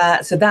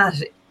 So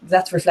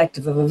that's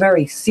reflective of a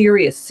very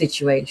serious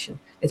situation.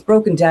 It's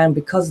broken down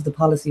because of the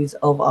policies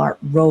of our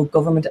rogue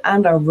government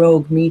and our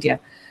rogue media.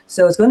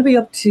 So it's going to be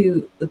up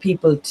to the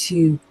people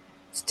to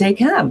stay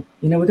calm.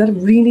 We've got to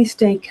really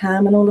stay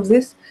calm in all of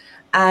this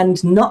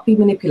and not be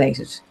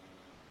manipulated.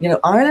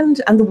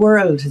 Ireland and the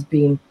world has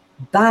been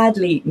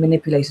badly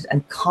manipulated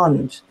and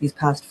conned these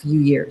past few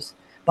years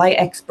by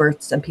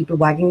experts and people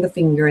wagging the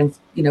finger and,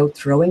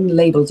 throwing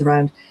labels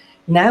around.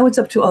 Now it's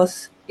up to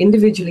us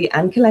individually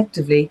and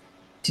collectively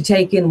to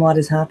take in what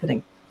is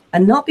happening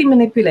and not be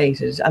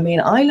manipulated. I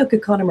mean, I look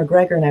at Conor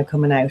McGregor now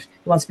coming out,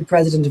 who wants to be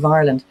president of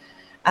Ireland.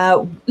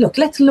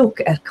 Let's look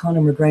at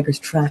Conor McGregor's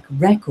track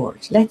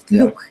record. Let's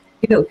look,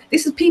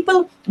 this is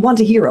people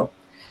want a hero.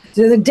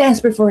 So they're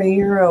desperate for a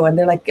hero and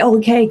they're like, oh,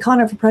 okay,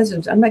 Conor for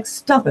president. I'm like,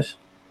 stop it.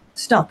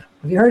 Stop.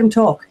 Have you heard him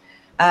talk?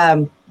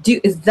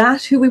 Is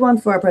that who we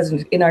want for our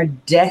president in our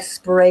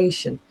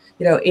desperation,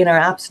 in our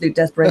absolute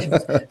desperation?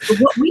 But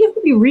what we have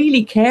to be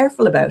really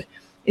careful about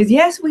is,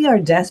 yes, we are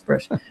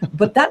desperate,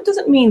 but that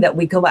doesn't mean that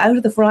we come out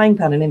of the frying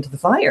pan and into the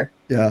fire.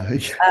 Yeah.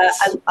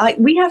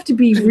 We have to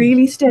be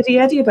really steady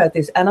Eddie about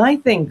this. And I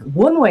think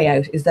one way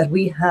out is that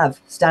we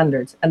have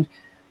standards. And,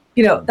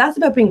 That's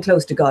about being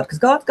close to God, because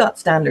God's got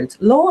standards.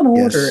 Law and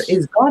order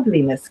is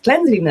godliness.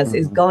 Cleanliness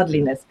is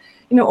godliness.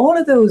 All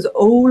of those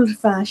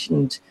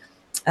old-fashioned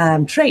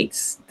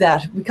traits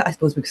that I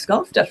suppose we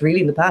scoffed at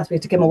really in the past. We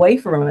had to come away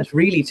from it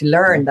really to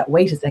learn that,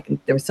 wait a second,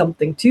 there was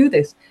something to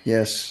this.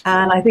 Yes.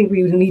 And I think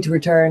we need to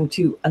return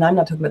to, and I'm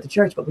not talking about the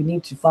church, but we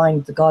need to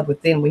find the God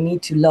within. We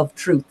need to love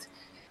truth.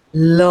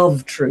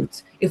 Love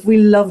truth. If we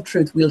love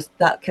truth,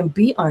 that can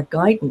be our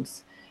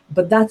guidance.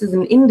 But that is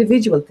an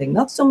individual thing,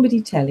 not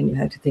somebody telling you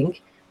how to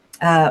think.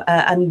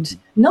 And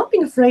not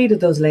being afraid of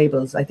those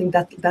labels. I think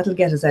that'll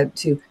get us out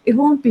too. It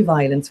won't be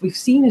violence. We've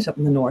seen it up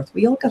in the north.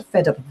 We all got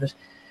fed up of it.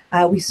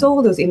 We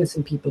saw those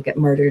innocent people get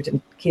murdered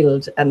and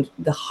killed, and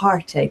the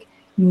heartache.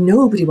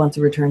 Nobody wants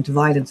to return to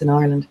violence in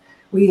Ireland.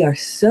 We are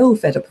so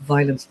fed up of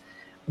violence.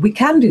 We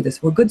can do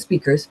this. We're good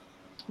speakers.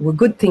 We're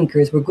good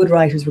thinkers. We're good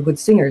writers. We're good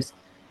singers.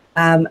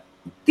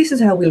 This is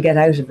how we'll get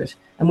out of it.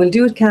 And we'll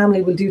do it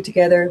calmly. We'll do it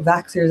together.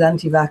 Vaxxers,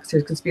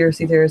 anti-vaxxers,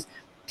 conspiracy theorists,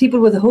 people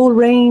with a whole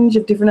range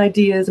of different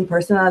ideas and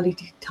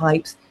personality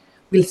types.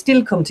 We'll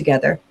still come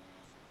together.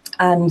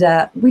 And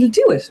we'll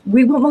do it.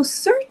 We will most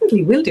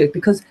certainly will do it,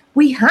 because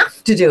we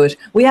have to do it.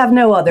 We have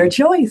no other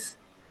choice.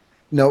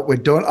 No, we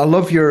don't. I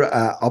love your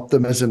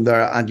optimism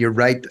there, and you're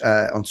right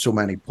on so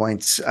many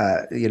points.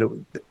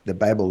 The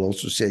Bible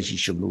also says you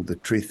shall know the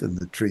truth, and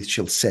the truth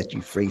shall set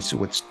you free.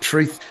 So it's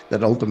truth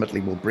that ultimately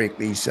will break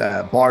these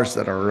bars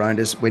that are around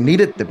us. We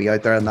need it to be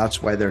out there, and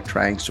that's why they're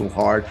trying so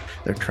hard.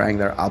 They're trying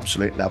their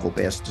absolute level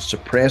best to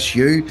suppress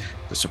you,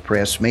 to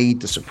suppress me,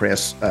 to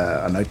suppress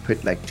an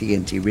output like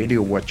TNT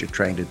Radio, what you're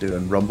trying to do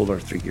on Rumble or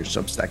through your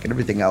Substack and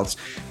everything else.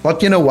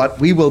 But you know what?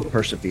 We will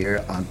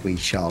persevere and we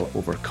shall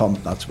overcome.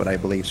 That's what I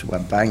believe. So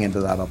I'm bang into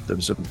that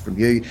optimism from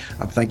you.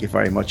 And thank you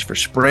very much for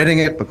spreading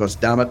it, because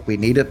damn it, we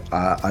need it.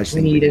 I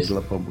think we need a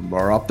little bit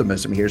more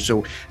optimism here.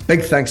 So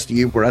big thanks to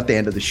you. We're at the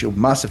end of the show.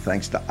 Massive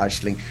thanks to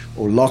Aisling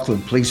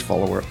O'Loughlin. Please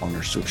follow her on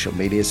her social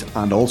medias.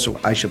 And also,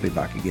 I shall be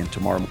back again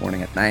tomorrow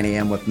morning at 9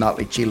 a.m. with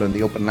Natalie Cheeler on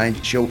the Open Line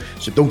Show.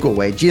 So don't go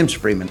away. James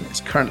Freeman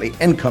is currently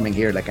incoming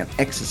here like an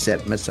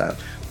Exocet missile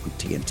on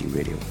TNT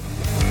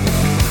Radio.